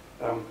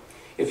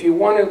 If you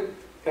want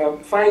to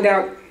find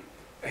out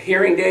a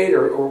hearing date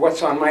or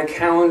what's on my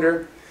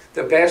calendar,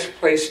 the best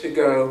place to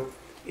go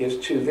is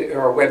to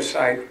our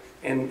website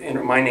and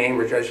enter my name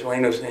or Judge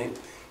Delano's name,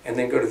 and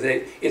then go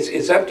to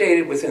it's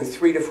updated within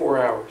 3 to 4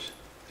 hours.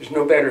 There's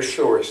no better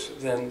source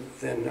than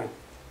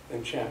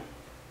CHAP.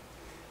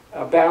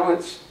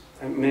 Ballots,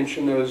 I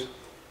mentioned those.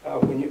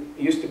 When you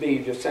used to be,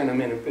 you just send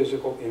them in a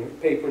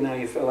paper. Now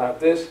you fill out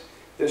this.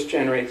 This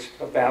generates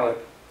a ballot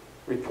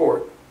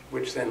report.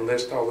 which then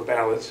lists all the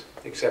ballots,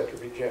 accept or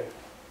reject.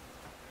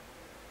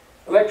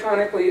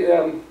 Electronic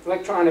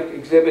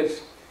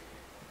exhibits.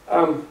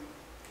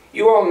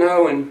 You all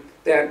know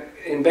that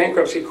in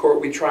bankruptcy court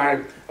we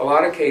tried a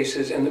lot of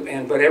cases,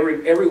 but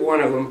every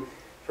one of them,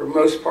 for the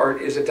most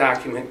part, is a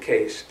document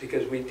case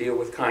because we deal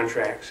with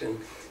contracts, and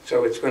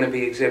so it's going to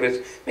be exhibits,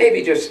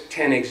 maybe just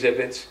 10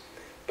 exhibits.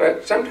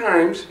 But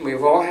sometimes,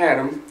 we've all had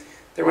them,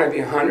 there might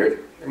be 100,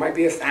 there might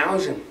be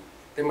 1,000,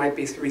 there might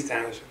be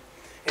 3,000.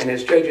 And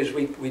as judges,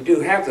 we do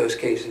have those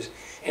cases.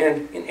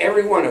 And in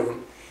every one of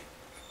them,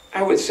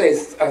 I would say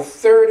a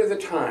third of the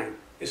time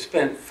is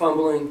spent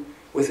fumbling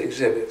with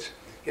exhibits.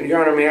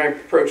 Your Honor, may I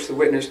approach the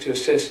witness to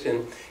assist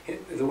in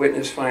the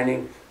witness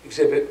finding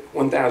exhibit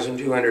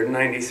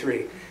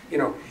 1,293.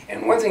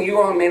 And one thing you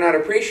all may not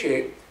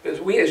appreciate is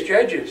we as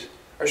judges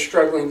are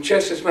struggling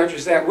just as much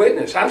as that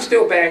witness. I'm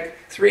still back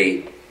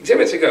 3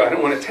 exhibits ago. I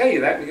don't want to tell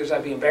you that because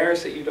I'd be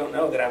embarrassed that you don't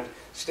know that I'm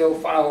still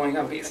following.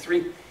 I'll be 3,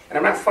 and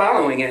I'm not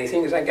following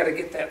anything because I got to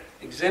get that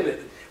exhibit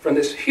from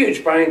this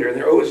huge binder. And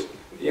they're always,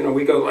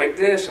 we go like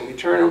this and we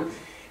turn them,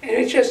 and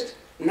it's just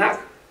not.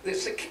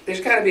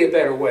 There's got to be a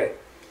better way.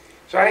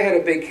 So I had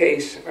a big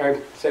case. I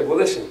said, well,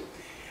 listen,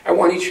 I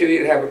want each of you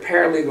to have a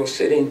paralegal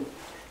sitting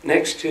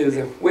next to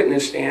the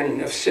witness stand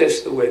and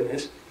assist the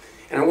witness.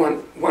 And I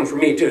want one for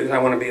me, too, because I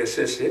want to be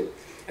assisted.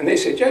 And they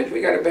said, Judge,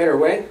 we got a better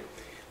way.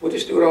 We'll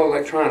just do it all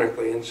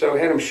electronically. And so I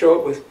had them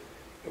show it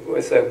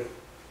with a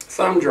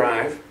thumb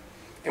drive.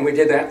 And we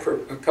did that for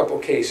a couple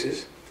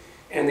cases.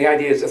 And the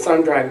idea is the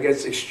thumb drive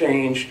gets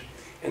exchanged,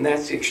 and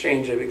that's the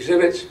exchange of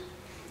exhibits.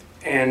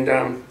 And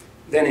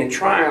then in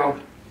trial,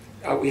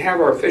 we have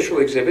our official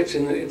exhibits,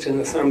 it's in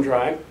the thumb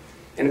drive.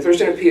 And if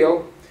there's an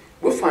appeal,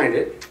 we'll find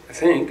it. I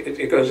think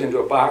it goes into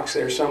a box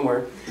there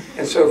somewhere.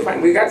 And so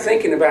we got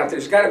thinking about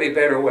there's got to be a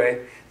better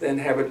way than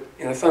have it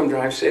in a thumb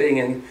drive sitting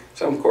in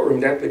some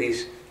courtroom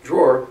deputy's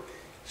drawer.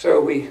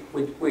 So we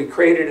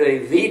created a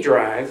V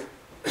drive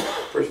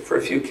for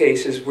a few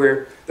cases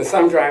where the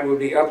thumb drive would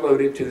be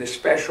uploaded to the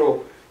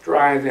special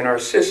drive in our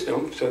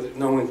system so that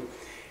no one,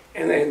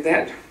 and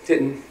that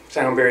didn't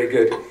sound very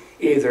good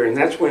either. And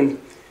that's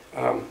when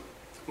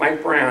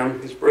Mike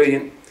Brown, this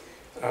brilliant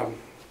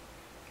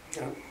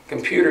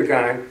computer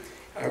guy,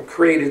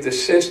 created the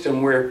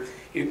system where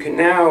you can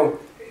now,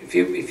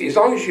 as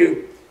long as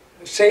you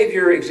save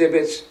your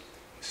exhibits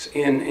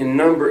in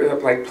number,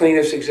 like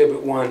Plaintiff's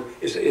Exhibit 1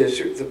 is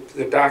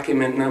the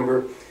document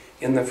number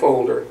in the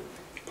folder,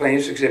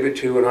 Plaintiff's Exhibit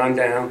 2 and on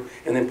down,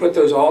 and then put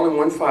those all in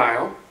one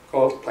file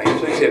called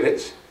Plaintiff's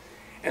Exhibits.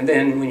 And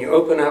then when you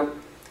open up,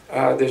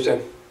 there's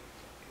a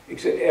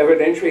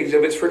evidentiary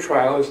exhibits for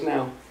trial is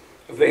now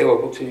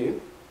available to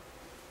you.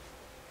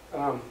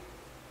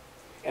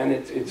 And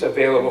it's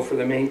available for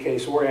the main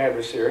case or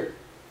adversary.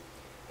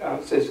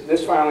 It says,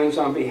 this filing is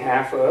on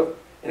behalf of,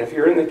 and if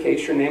you're in the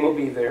case, your name will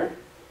be there.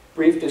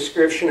 Brief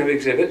description of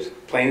exhibits,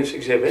 plaintiff's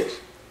exhibits.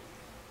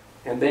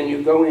 And then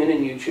you go in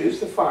and you choose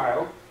the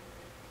file.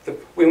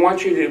 We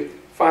want you to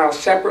file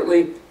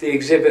separately the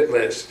exhibit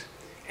list.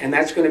 And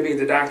that's going to be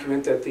the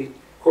document that the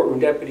courtroom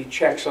deputy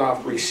checks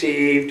off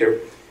received or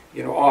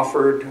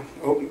offered,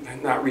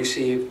 not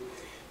received.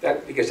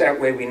 Because that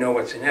way we know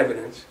what's in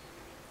evidence.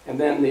 And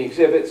then the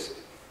exhibits,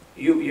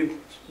 you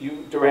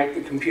direct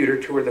the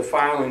computer to where the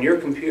file in your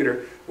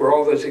computer where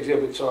all those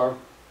exhibits are.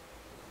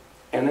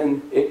 And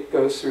then it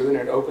goes through and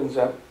it opens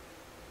up.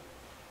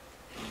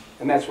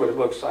 And that's what it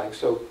looks like.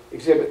 So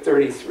exhibit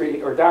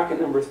 33, or docket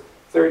number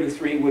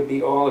 33 would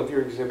be all of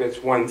your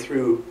exhibits 1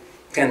 through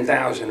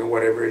 10,000 or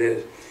whatever it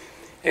is.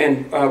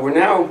 And we're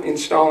now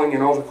installing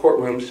in all the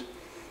courtrooms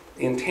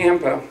in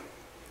Tampa,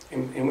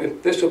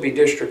 and this will be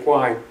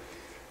district-wide.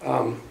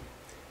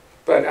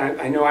 But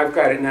I know I've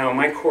got it now in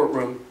my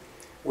courtroom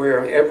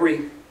where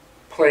every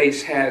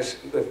place has,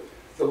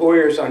 the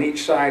lawyers on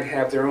each side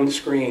have their own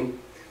screen.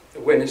 The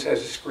witness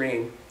has a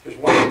screen. There's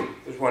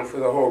one for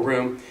the whole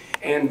room.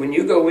 And when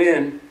you go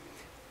in,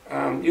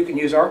 you can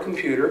use our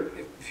computer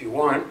if you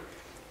want.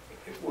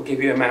 We'll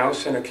give you a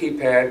mouse and a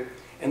keypad,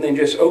 and then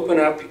just open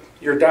up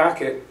your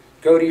docket,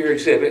 go to your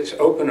exhibits,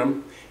 open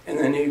them, and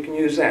then you can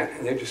use that.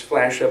 And they just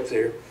flash up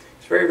there.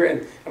 It's very,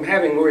 very, I'm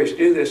having lawyers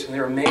do this, and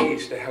they're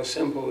amazed at how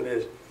simple it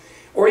is.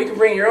 Or you can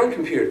bring your own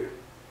computer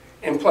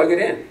and plug it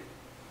in.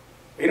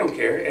 We don't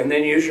care. And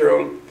then use your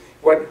own.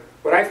 What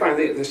I find,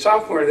 the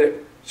software that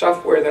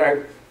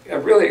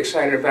I'm really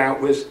excited about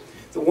was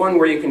the one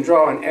where you can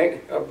draw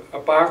a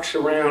box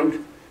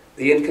around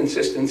the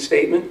inconsistent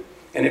statement,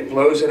 and it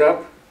blows it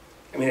up.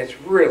 I mean,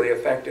 it's really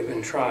effective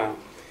in trial.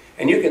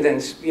 And you can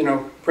then,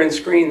 print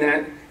screen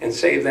that and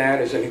save that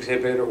as an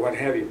exhibit or what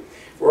have you.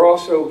 We're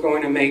also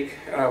going to make,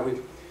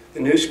 the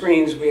new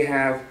screens we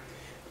have,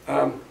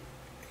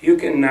 you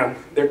can,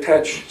 they're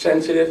touch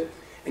sensitive,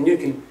 and you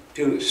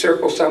can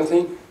circle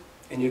something,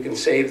 and you can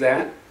save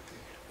that,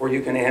 or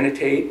you can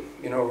annotate,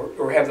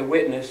 or have the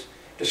witness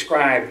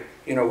describe,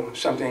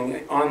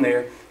 something on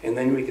there, and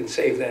then we can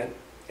save that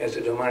as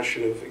a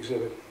demonstrative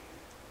exhibit.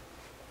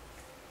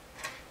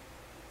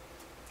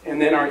 And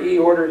then our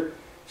e-order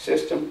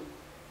system,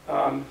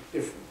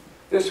 if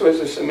This was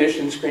a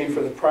submission screen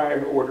for the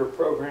prior order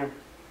program.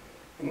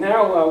 And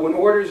now when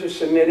orders are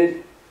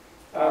submitted,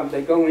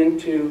 they go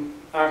into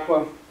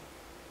Aqua.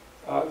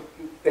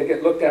 They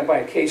get looked at by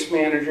a case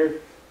manager.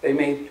 They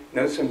may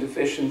note some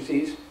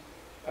deficiencies.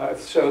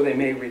 So they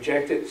may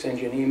reject it, send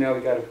you an email,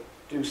 you got to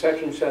do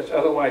such and such.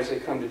 Otherwise, they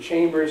come to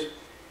Chambers.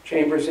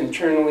 Chambers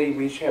internally,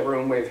 we each have our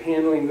own way of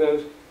handling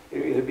those.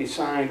 It'll either be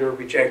signed or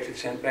rejected,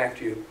 sent back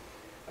to you.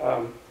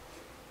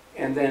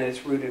 And then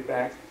it's routed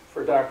back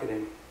for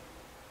docketing.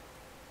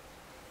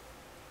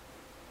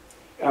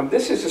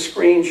 This is a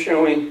screen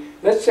showing,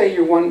 let's say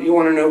you want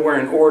to know where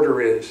an order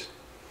is.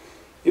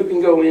 You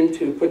can go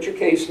into, put your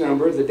case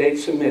number, the date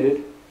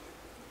submitted,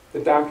 the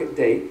docket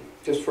date,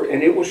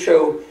 and it will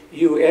show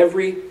you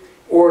every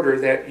order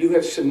that you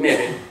have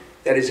submitted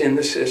that is in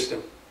the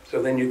system.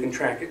 So then you can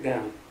track it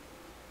down.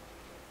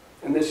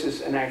 And this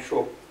is an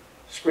actual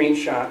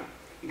screenshot.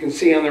 You can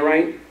see on the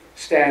right,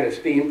 status,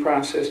 being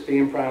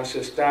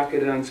processed,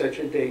 docketed on such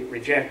a date,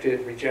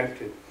 rejected,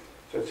 rejected.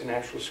 So it's an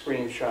actual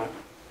screenshot.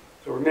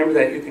 So remember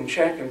that you can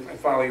check and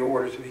follow your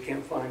orders if you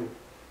can't find them.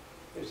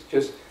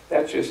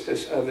 That's just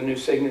the new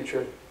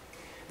signature.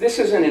 This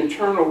is an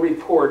internal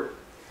report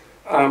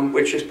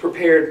which is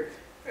prepared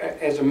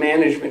as a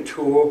management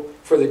tool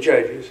for the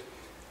judges.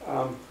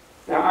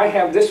 Now I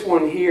have this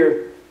one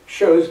here,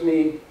 shows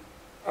me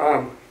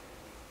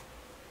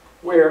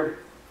where,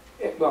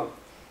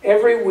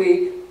 every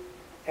week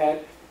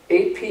at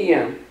 8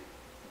 p.m.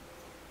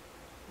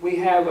 we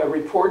have a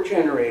report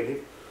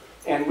generated,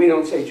 and we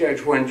don't say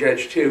Judge 1,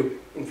 Judge 2.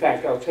 In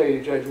fact, I'll tell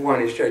you Judge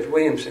 1 is Judge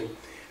Williamson.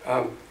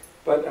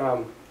 But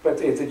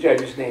the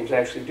judges' names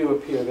actually do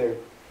appear there.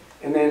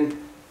 And then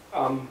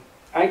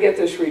I get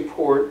this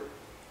report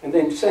and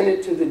then send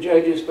it to the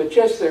judges, but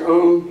just their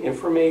own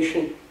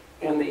information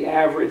and the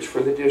average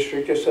for the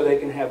district, just so they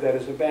can have that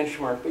as a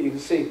benchmark. But you can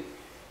see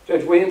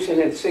Judge Williamson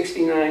had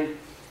 69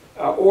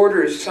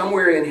 orders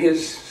somewhere in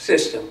his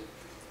system.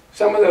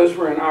 Some of those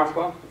were in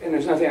Aqua, and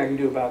there's nothing I can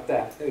do about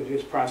that. They're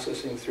just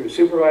processing through.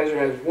 Supervisor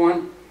has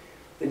 1,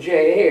 the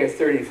JA has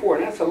 34,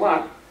 and that's a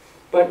lot.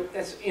 But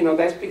that's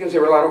because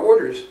there were a lot of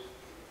orders.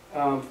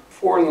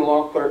 4 in the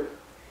law clerk.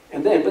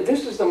 And then, but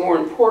this is the more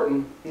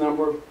important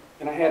number,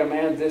 and I had him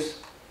add this,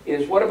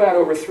 is what about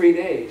over 3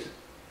 days?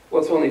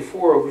 Well, it's only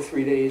 4 over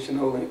 3 days and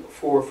only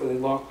 4 for the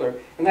law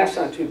clerk. And that's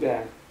not too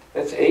bad.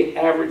 That's 8,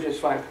 average is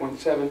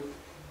 5.7,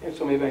 and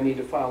so maybe I need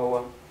to follow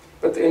up.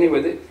 But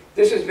anyway,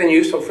 this has been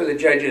useful for the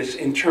judges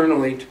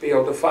internally to be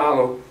able to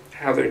follow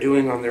how they're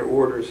doing on their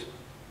orders.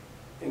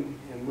 And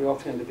we all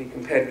tend to be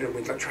competitive.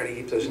 We try to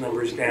keep those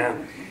numbers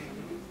down.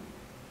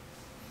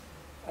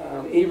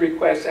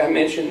 E-requests, I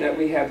mentioned that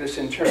we have this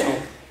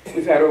internal.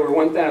 We've had over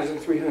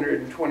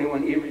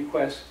 1,321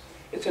 e-requests.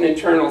 It's an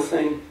internal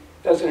thing.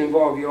 Doesn't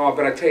involve you all,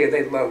 but I tell you,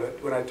 they love it.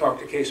 When I talk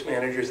to case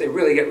managers, they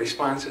really get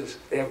responses.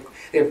 They have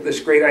this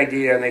great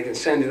idea, and they can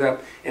send it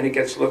up, and it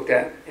gets looked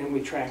at, and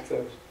we track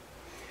those.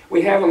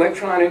 We have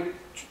electronic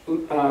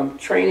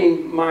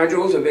training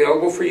modules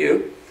available for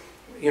you.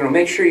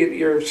 Make sure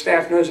your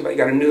staff knows about it. You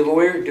got a new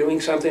lawyer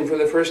doing something for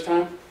the first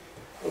time.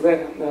 Let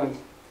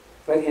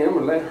him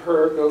or let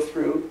her go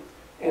through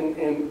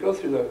and go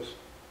through those.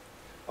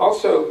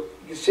 Also,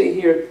 you see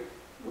here,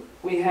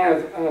 we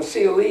have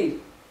CLE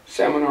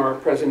seminar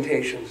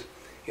presentations.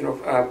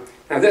 Now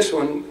this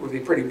one would be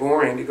pretty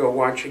boring to go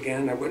watch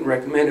again. I wouldn't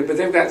recommend it, but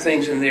they've got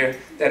things in there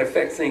that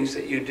affect things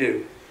that you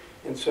do.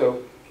 And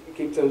so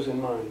keep those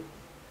in mind.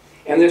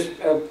 And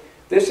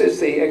this is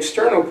the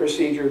external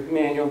procedure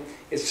manual.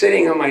 It's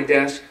sitting on my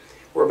desk.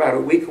 We're about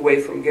a week away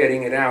from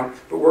getting it out,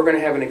 but we're going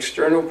to have an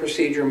external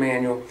procedure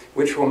manual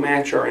which will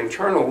match our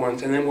internal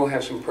ones, and then we'll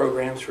have some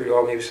programs for you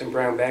all, maybe some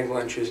brown bag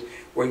lunches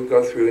where we can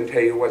go through and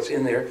tell you what's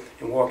in there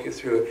and walk you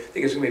through it. I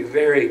think it's going to be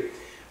very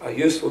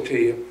useful to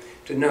you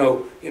to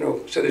know,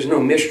 so there's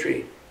no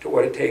mystery to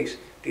what it takes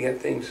to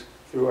get things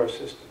through our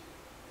system.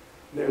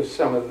 There's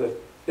some of the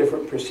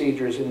different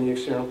procedures in the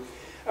external.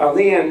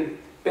 Leanne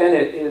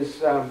Bennett is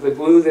the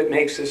glue that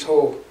makes this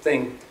whole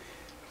thing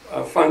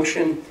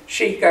function.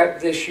 She got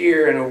this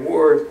year an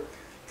award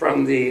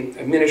from the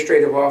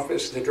administrative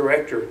office, the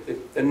director,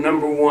 the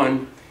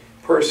 #1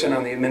 person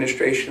on the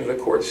administration of the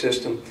court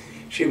system.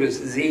 She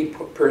was the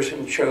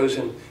person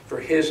chosen for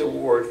his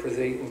award for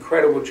the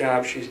incredible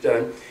job she's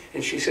done.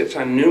 And she sits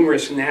on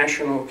numerous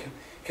national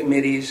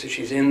committees.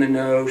 She's in the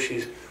know.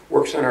 She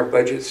works on our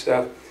budget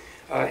stuff.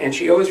 And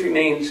she always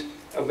remains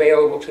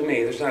available to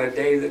me. There's not a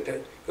day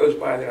that goes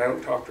by that I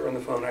don't talk to her on the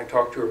phone. I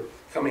talk to her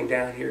coming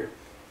down here.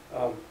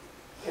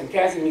 And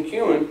Kathy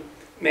McEwen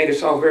made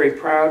us all very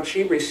proud.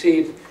 She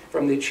received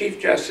from the Chief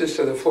Justice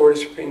of the Florida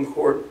Supreme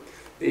Court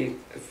the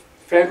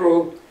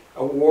Federal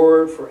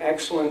Award for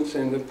Excellence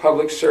in the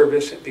Public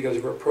Service because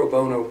of her pro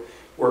bono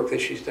work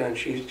that she's done.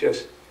 She's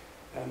just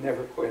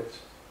never quits.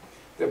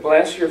 The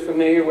Bless, you're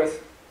familiar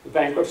with the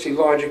Bankruptcy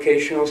Law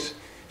Educational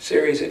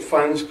Series. It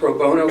funds pro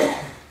bono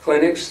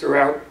clinics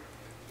throughout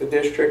the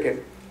district.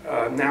 It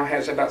now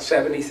has about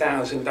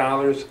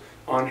 $70,000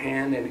 on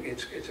hand, and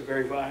it's a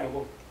very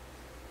viable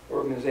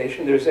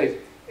organization. There's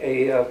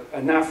a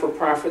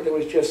not-for-profit that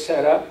was just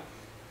set up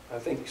I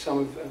think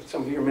some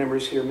of your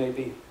members here may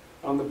be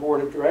on the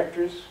board of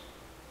directors.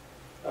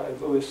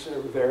 Luis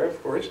Rivera,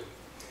 of course,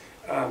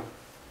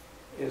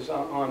 is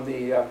on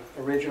the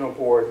original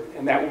board,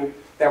 and that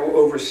will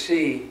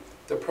oversee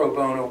the pro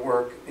bono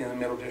work in the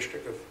Middle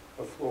District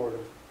of Florida.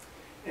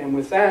 And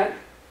with that,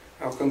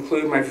 I'll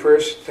conclude my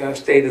first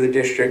State of the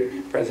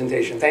District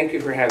presentation. Thank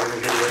you for having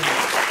me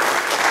here.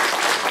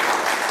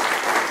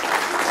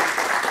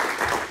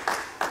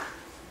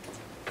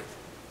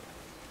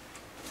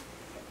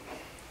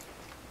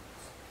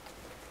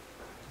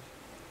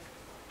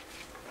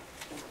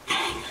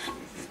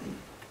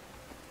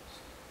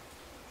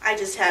 I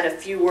just had a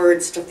few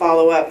words to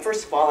follow up.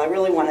 First of all, I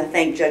really want to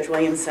thank Judge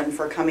Williamson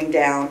for coming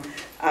down.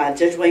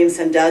 Judge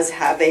Williamson does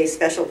have a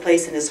special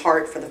place in his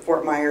heart for the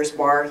Fort Myers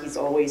Bar. He's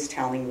always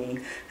telling me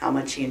how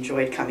much he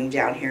enjoyed coming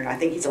down here, and I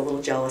think he's a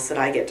little jealous that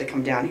I get to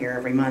come down here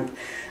every month.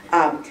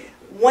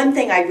 One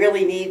thing I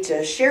really need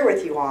to share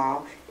with you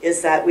all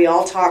is that we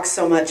all talk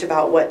so much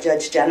about what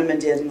Judge Gentleman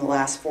did in the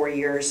last 4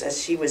 years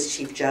as she was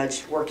Chief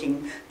Judge,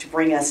 working to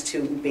bring us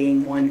to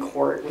being one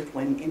court with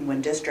in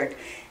one district.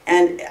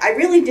 And I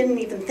really didn't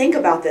even think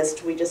about this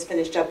till we just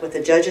finished up with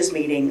the judges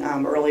meeting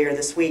earlier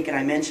this week, and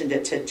I mentioned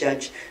it to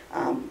Judge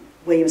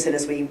Williamson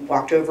as we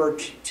walked over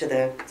to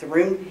the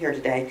room here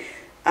today.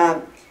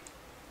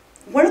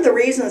 One of the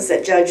reasons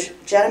that Judge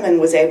Gentleman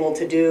was able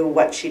to do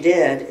what she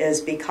did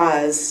is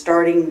because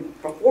starting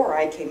before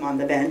I came on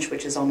the bench,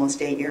 which is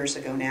almost 8 years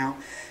ago now,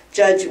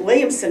 Judge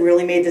Williamson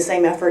really made the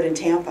same effort in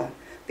Tampa,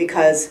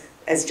 because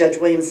as Judge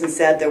Williamson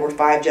said, there were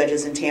 5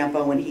 judges in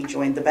Tampa when he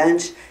joined the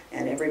bench,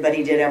 and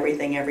everybody did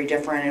everything every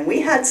different. And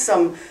we had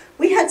some,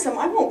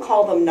 I won't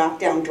call them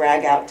knockdown,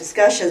 drag out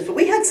discussions, but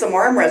we had some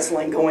arm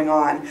wrestling going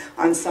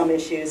on some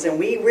issues, and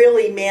we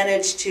really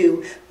managed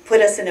to put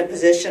us in a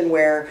position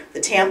where the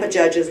Tampa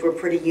judges were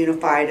pretty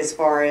unified as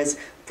far as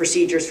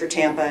procedures for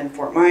Tampa and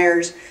Fort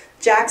Myers.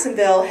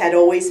 Jacksonville had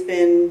always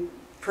been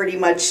pretty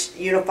much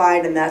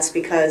unified, and that's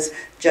because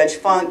Judge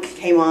Funk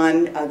came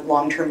on. A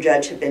long-term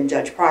judge had been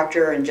Judge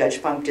Proctor, and Judge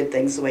Funk did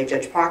things the way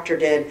Judge Proctor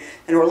did.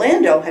 And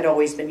Orlando had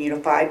always been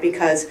unified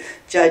because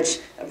Judge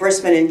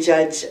Brisman and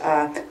Judge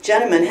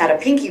Gentleman had a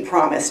pinky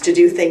promise to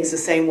do things the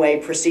same way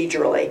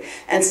procedurally.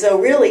 And so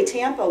really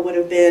Tampa would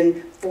have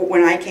been,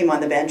 when I came on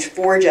the bench,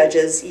 4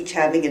 judges, each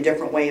having a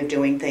different way of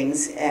doing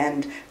things,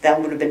 and that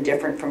would have been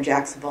different from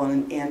Jacksonville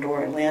and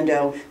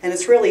Orlando. And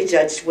it's really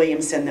Judge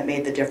Williamson that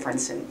made the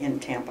difference in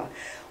Tampa.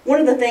 One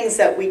of the things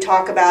that we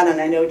talk about, and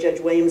I know Judge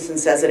Williamson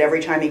says it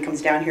every time he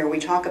comes down here, we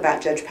talk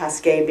about Judge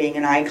Pasquet being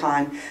an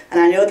icon.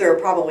 And I know there are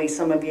probably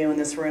some of you in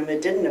this room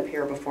that didn't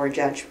appear before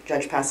Judge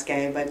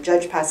Pasquet, but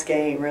Judge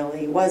Pasquet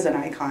really was an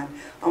icon.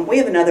 We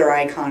have another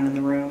icon in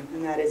the room,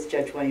 and that is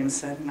Judge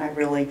Williamson. And I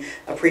really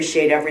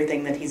appreciate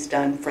everything that he's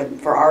done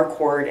for our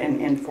court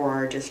and for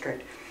our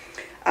district.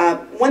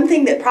 One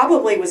thing that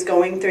probably was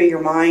going through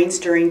your minds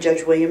during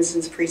Judge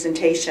Williamson's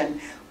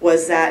presentation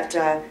was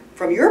that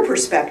from your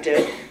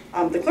perspective,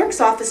 the clerk's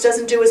office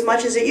doesn't do as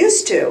much as it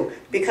used to,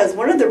 because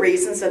one of the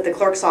reasons that the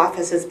clerk's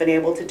office has been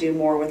able to do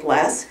more with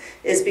less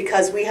is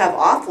because we have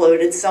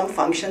offloaded some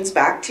functions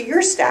back to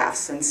your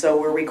staffs, and so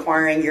we're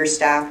requiring your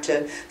staff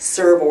to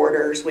serve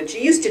orders, which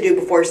you used to do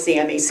before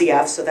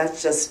CMECF, so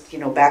that's just, you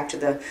know, back to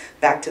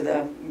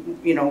the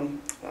you know,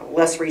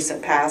 less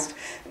recent past,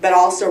 but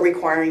also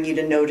requiring you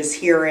to notice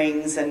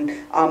hearings,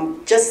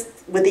 and just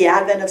with the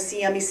advent of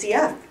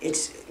CMECF,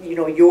 it's, you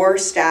know, your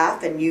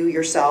staff and you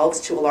yourselves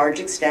to a large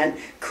extent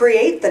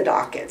create the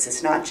dockets.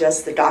 It's not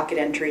just the docket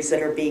entries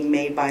that are being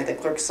made by the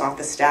clerk's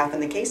office staff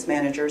and the case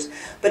managers,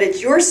 but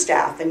it's your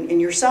staff and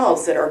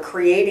yourselves that are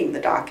creating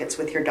the dockets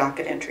with your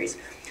docket entries.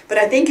 But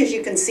I think, as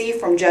you can see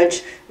from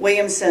Judge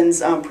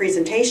Williamson's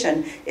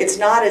presentation, it's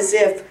not as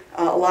if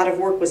a lot of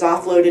work was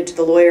offloaded to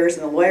the lawyers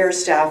and the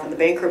lawyers' staff, and the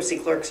bankruptcy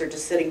clerks are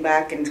just sitting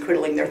back and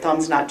twiddling their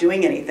thumbs not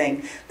doing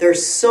anything.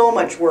 There's so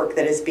much work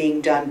that is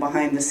being done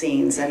behind the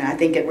scenes, and I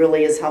think it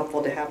really is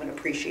helpful to have an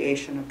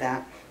appreciation of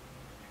that.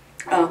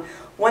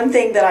 One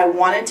thing that I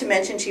wanted to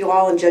mention to you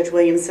all, and Judge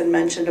Williamson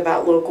mentioned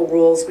about local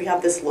rules, we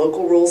have this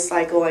local rules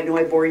cycle I know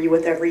I bore you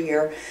with every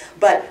year,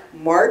 but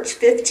March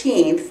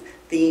 15th,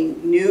 the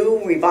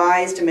new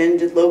revised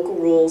amended local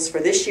rules for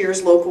this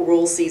year's local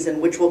rules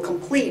season, which will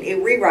complete a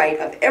rewrite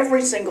of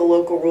every single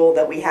local rule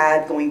that we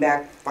had going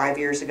back 5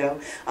 years ago.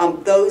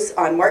 Those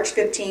on March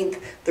 15th,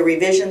 the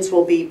revisions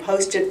will be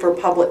posted for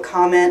public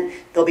comment.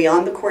 They'll be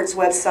on the court's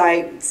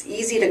website. It's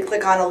easy to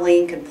click on a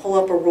link and pull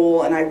up a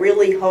rule, and I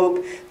really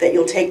hope that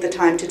you'll take the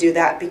time to do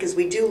that, because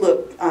we do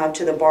look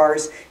to the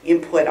bar's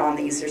input on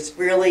these. It's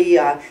really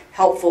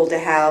helpful to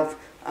have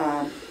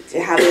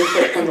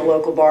input from the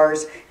local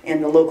bars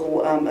and the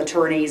local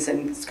attorneys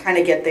and kind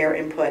of get their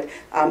input.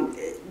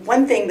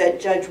 One thing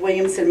that Judge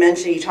Williamson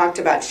mentioned, he talked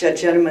about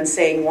Judge Gentleman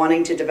saying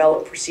wanting to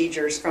develop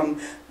procedures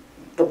from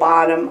the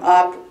bottom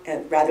up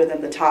rather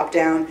than the top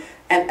down.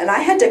 And I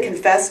had to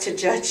confess to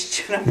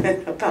Judge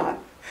Gentleman about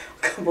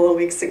a couple of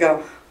weeks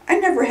ago, I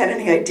never had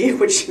any idea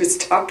what she was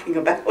talking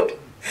about.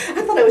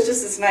 I thought it was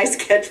just this nice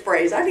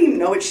catchphrase. I didn't even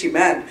know what she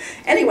meant.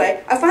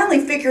 Anyway, I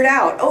finally figured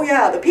out, oh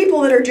yeah, the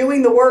people that are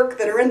doing the work,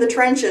 that are in the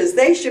trenches,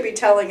 they should be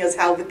telling us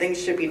how the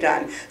things should be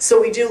done.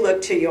 So we do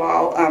look to you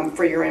all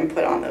for your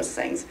input on those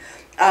things.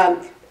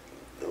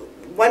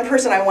 One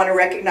person I want to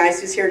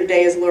recognize who's here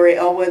today is Lori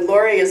Elwood.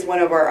 Lori is one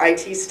of our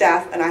IT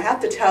staff, and I have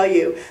to tell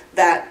you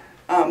that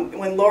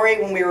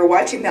when we were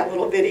watching that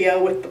little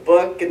video with the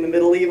book in the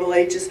medieval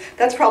ages,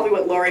 that's probably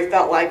what Lori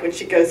felt like when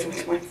she goes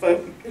with my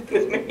phone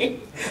with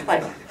me.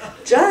 Like,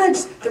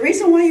 Judge, the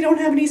reason why you don't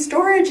have any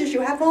storage is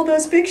you have all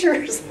those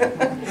pictures.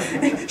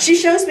 She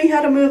shows me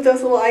how to move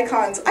those little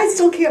icons. I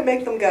still can't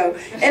make them go.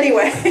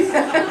 Anyway,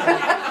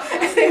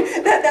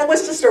 that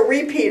was just a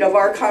repeat of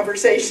our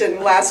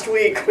conversation last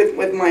week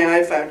with my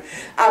iPhone.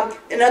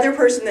 Another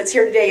person that's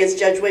here today is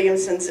Judge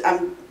Williamson's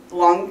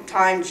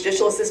longtime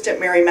judicial assistant,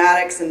 Mary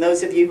Maddox, and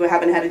those of you who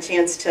haven't had a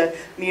chance to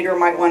meet her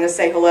might want to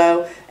say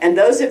hello. And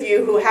those of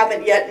you who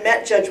haven't yet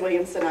met Judge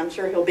Williamson, I'm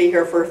sure he'll be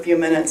here for a few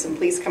minutes, and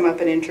please come up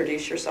and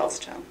introduce yourselves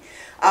to him.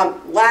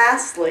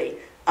 Lastly,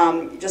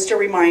 just a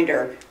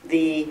reminder,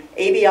 the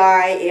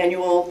ABI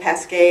Annual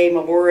Pasquet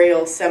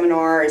Memorial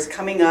Seminar is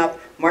coming up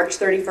March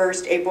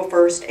 31st, April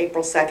 1st,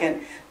 April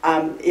 2nd.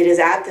 It is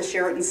at the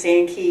Sheraton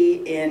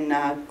Sandkey in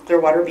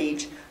Clearwater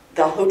Beach.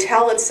 The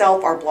hotel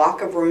itself, our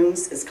block of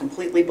rooms, is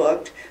completely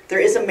booked. There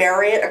is a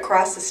Marriott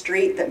across the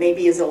street that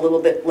maybe is a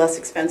little bit less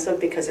expensive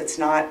because it's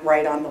not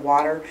right on the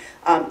water.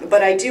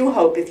 But I do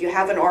hope, if you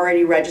haven't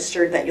already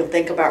registered, that you'll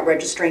think about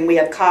registering. We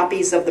have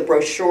copies of the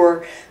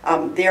brochure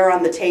there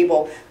on the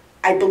table.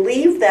 I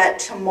believe that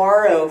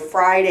tomorrow,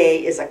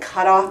 Friday, is a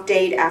cutoff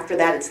date. After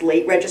that, it's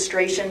late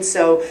registration,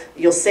 so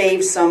you'll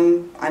save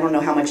some, I don't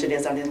know how much it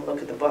is, I didn't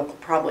look at the book,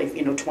 probably,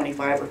 $25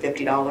 or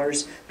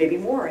 $50, maybe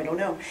more, I don't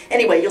know.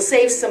 Anyway, you'll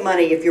save some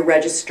money if you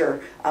register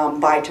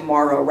by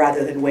tomorrow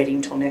rather than waiting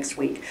until next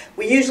week.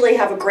 We usually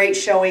have a great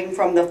showing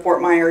from the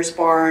Fort Myers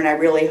Bar, and I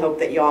really hope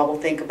that you all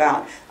will think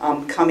about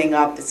coming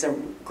up. It's a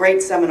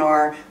great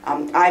seminar.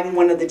 I'm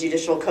one of the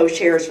judicial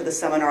co-chairs for the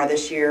seminar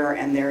this year,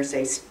 and there's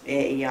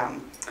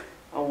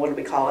what do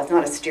we call it? It's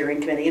not a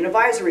steering committee, an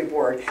advisory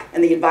board.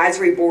 And the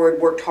advisory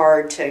board worked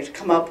hard to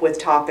come up with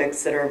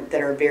topics that are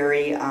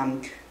very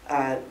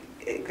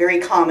very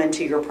common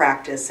to your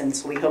practice, and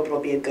so we hope it'll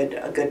be a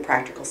good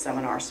practical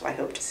seminar. So I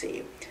hope to see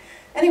you.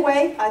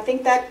 Anyway, I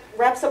think that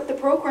wraps up the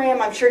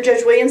program. I'm sure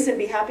Judge Williamson would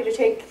be happy to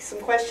take some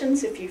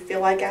questions if you feel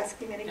like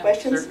asking any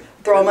questions. Certainly.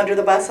 Throw him under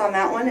the bus on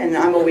that one, and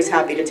I'm always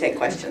happy to take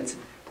questions.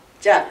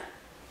 Jeff.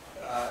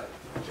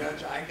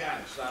 Judge, I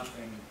got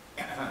something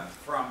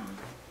from,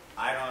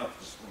 I don't know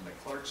if it's from the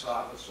clerk's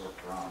office or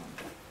from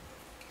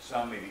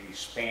somebody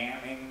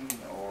spamming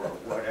or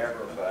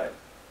whatever, but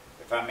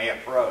if I may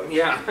approach.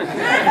 Yeah.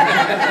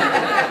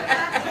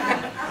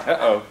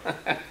 Uh-oh.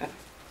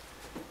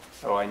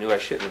 Oh, I knew I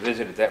shouldn't have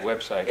visited that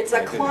website. It's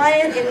a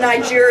client in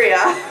Nigeria.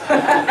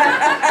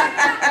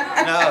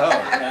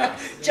 No.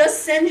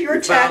 Just send your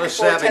check. We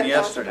filed a for 7 $10,000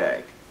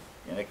 yesterday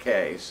in a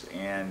case,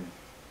 and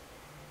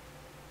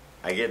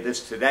I get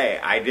this today.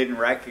 I didn't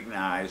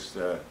recognize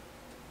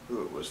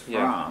who it was from,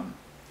 Yeah.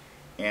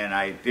 and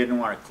I didn't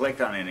want to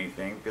click on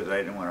anything because I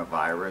didn't want a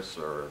virus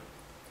or...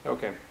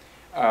 Okay.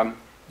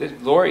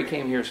 Lori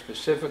came here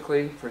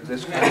specifically for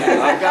this kind of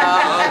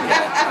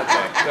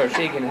Okay. so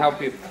she can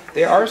help you.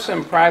 There are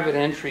some private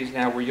entries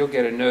now where you'll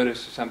get a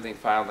notice of something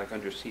filed like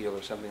under seal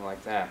or something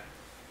like that.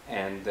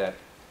 And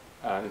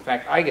in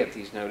fact, I get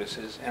these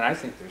notices and I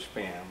think they're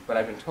spam. But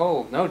I've been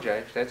told, no,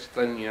 Judge, that's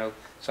letting you know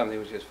something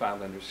was just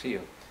filed under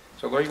seal.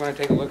 So Lori, you want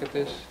to take a look at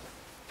this?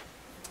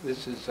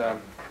 This is...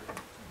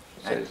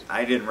 says,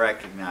 I didn't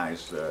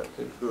recognize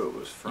who it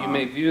was from. you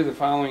may view the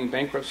following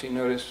bankruptcy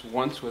notice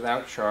once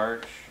without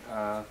charge.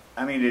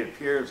 I mean, it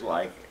appears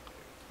like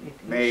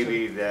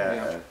maybe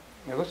the...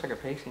 It looks like a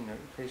pacing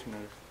notice.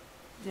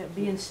 Yeah,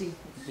 BNC.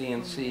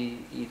 BNC,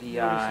 EDI,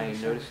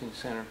 Noticing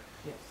Center.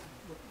 Yes.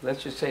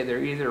 Let's just say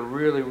they're either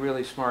really,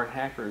 really smart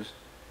hackers,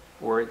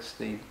 or it's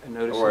the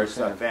Noticing Or it's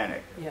Center.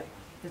 authentic. Yeah,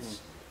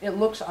 it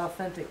looks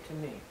authentic to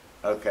me.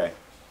 Okay.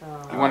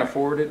 You want to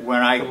forward it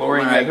When I to Lori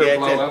and when I let her get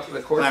blow to, up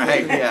the court? when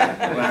I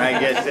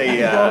get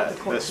the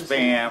court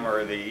spam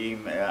or the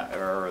email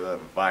or the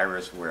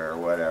virusware or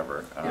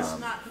whatever. It's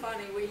not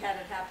funny. We had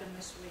it happen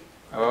this week.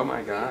 Oh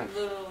my gosh.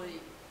 We literally,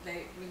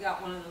 we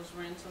got one of those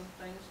ransom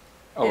things.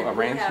 Oh, and a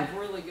ransom? We have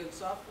really good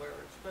software.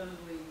 It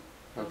supposedly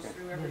goes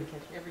through every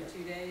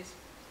 2 days.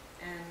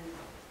 And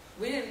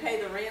we didn't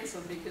pay the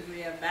ransom because we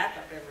have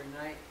backup every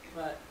night,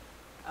 but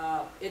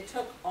it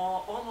took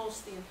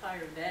almost the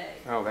entire day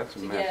Oh, that's a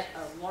to mess. get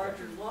a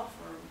larger law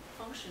firm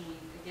functioning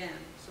again.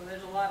 So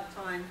there's a lot of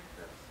time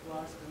that's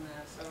lost in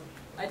that. So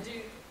I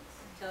do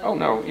tell you. Oh,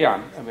 no,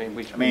 yeah. I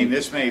mean,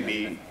 This may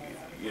be,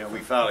 we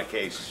filed a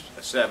case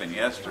 7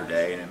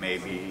 yesterday, and it may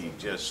be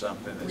just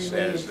something that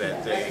says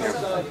that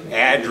the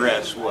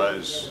address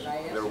was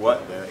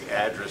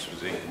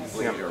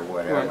incomplete or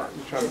whatever.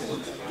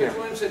 Yeah.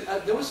 Williamson,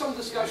 there was some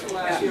discussion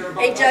last year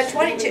about Hey, Judge, us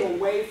why don't you- moving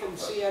away from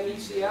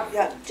CMECF.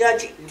 Yeah,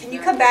 Judge, can you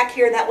come back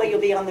here? That way you'll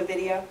be on the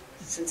video,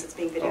 since it's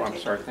being videotaped. I'm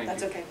sorry, thank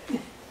That's you. okay.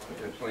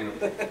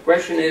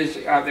 Question is,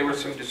 there was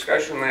some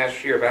discussion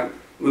last year about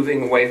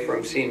moving away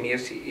from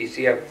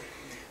CMECF.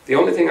 The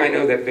only thing I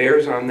know that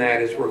bears on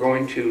that is we're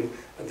going to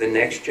the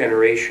next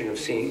generation of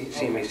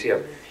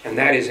CMECF, and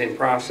that is in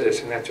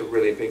process, and that's a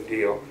really big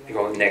deal. You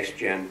go next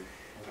gen.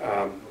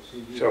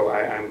 So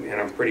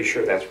I'm pretty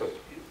sure that's what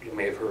you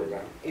may have heard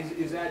about.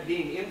 Is that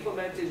being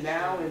implemented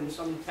now in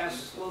some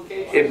test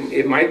locations?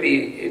 It might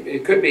be,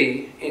 it could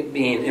be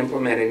being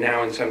implemented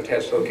now in some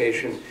test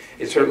locations.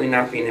 It's certainly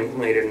not being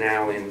implemented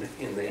now in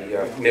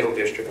the Middle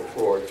District of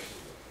Florida.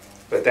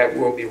 But that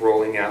will be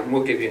rolling out, and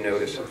we'll give you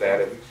notice of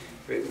that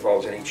if it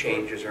involves any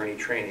changes or any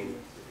training.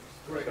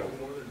 Right. So.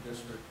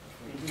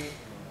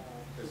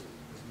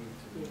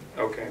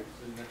 Okay.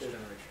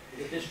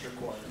 The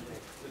district one.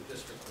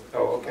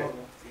 Oh, okay.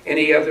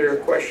 Any other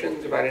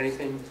questions about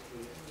anything?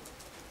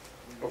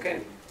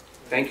 Okay.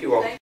 Thank you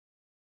all.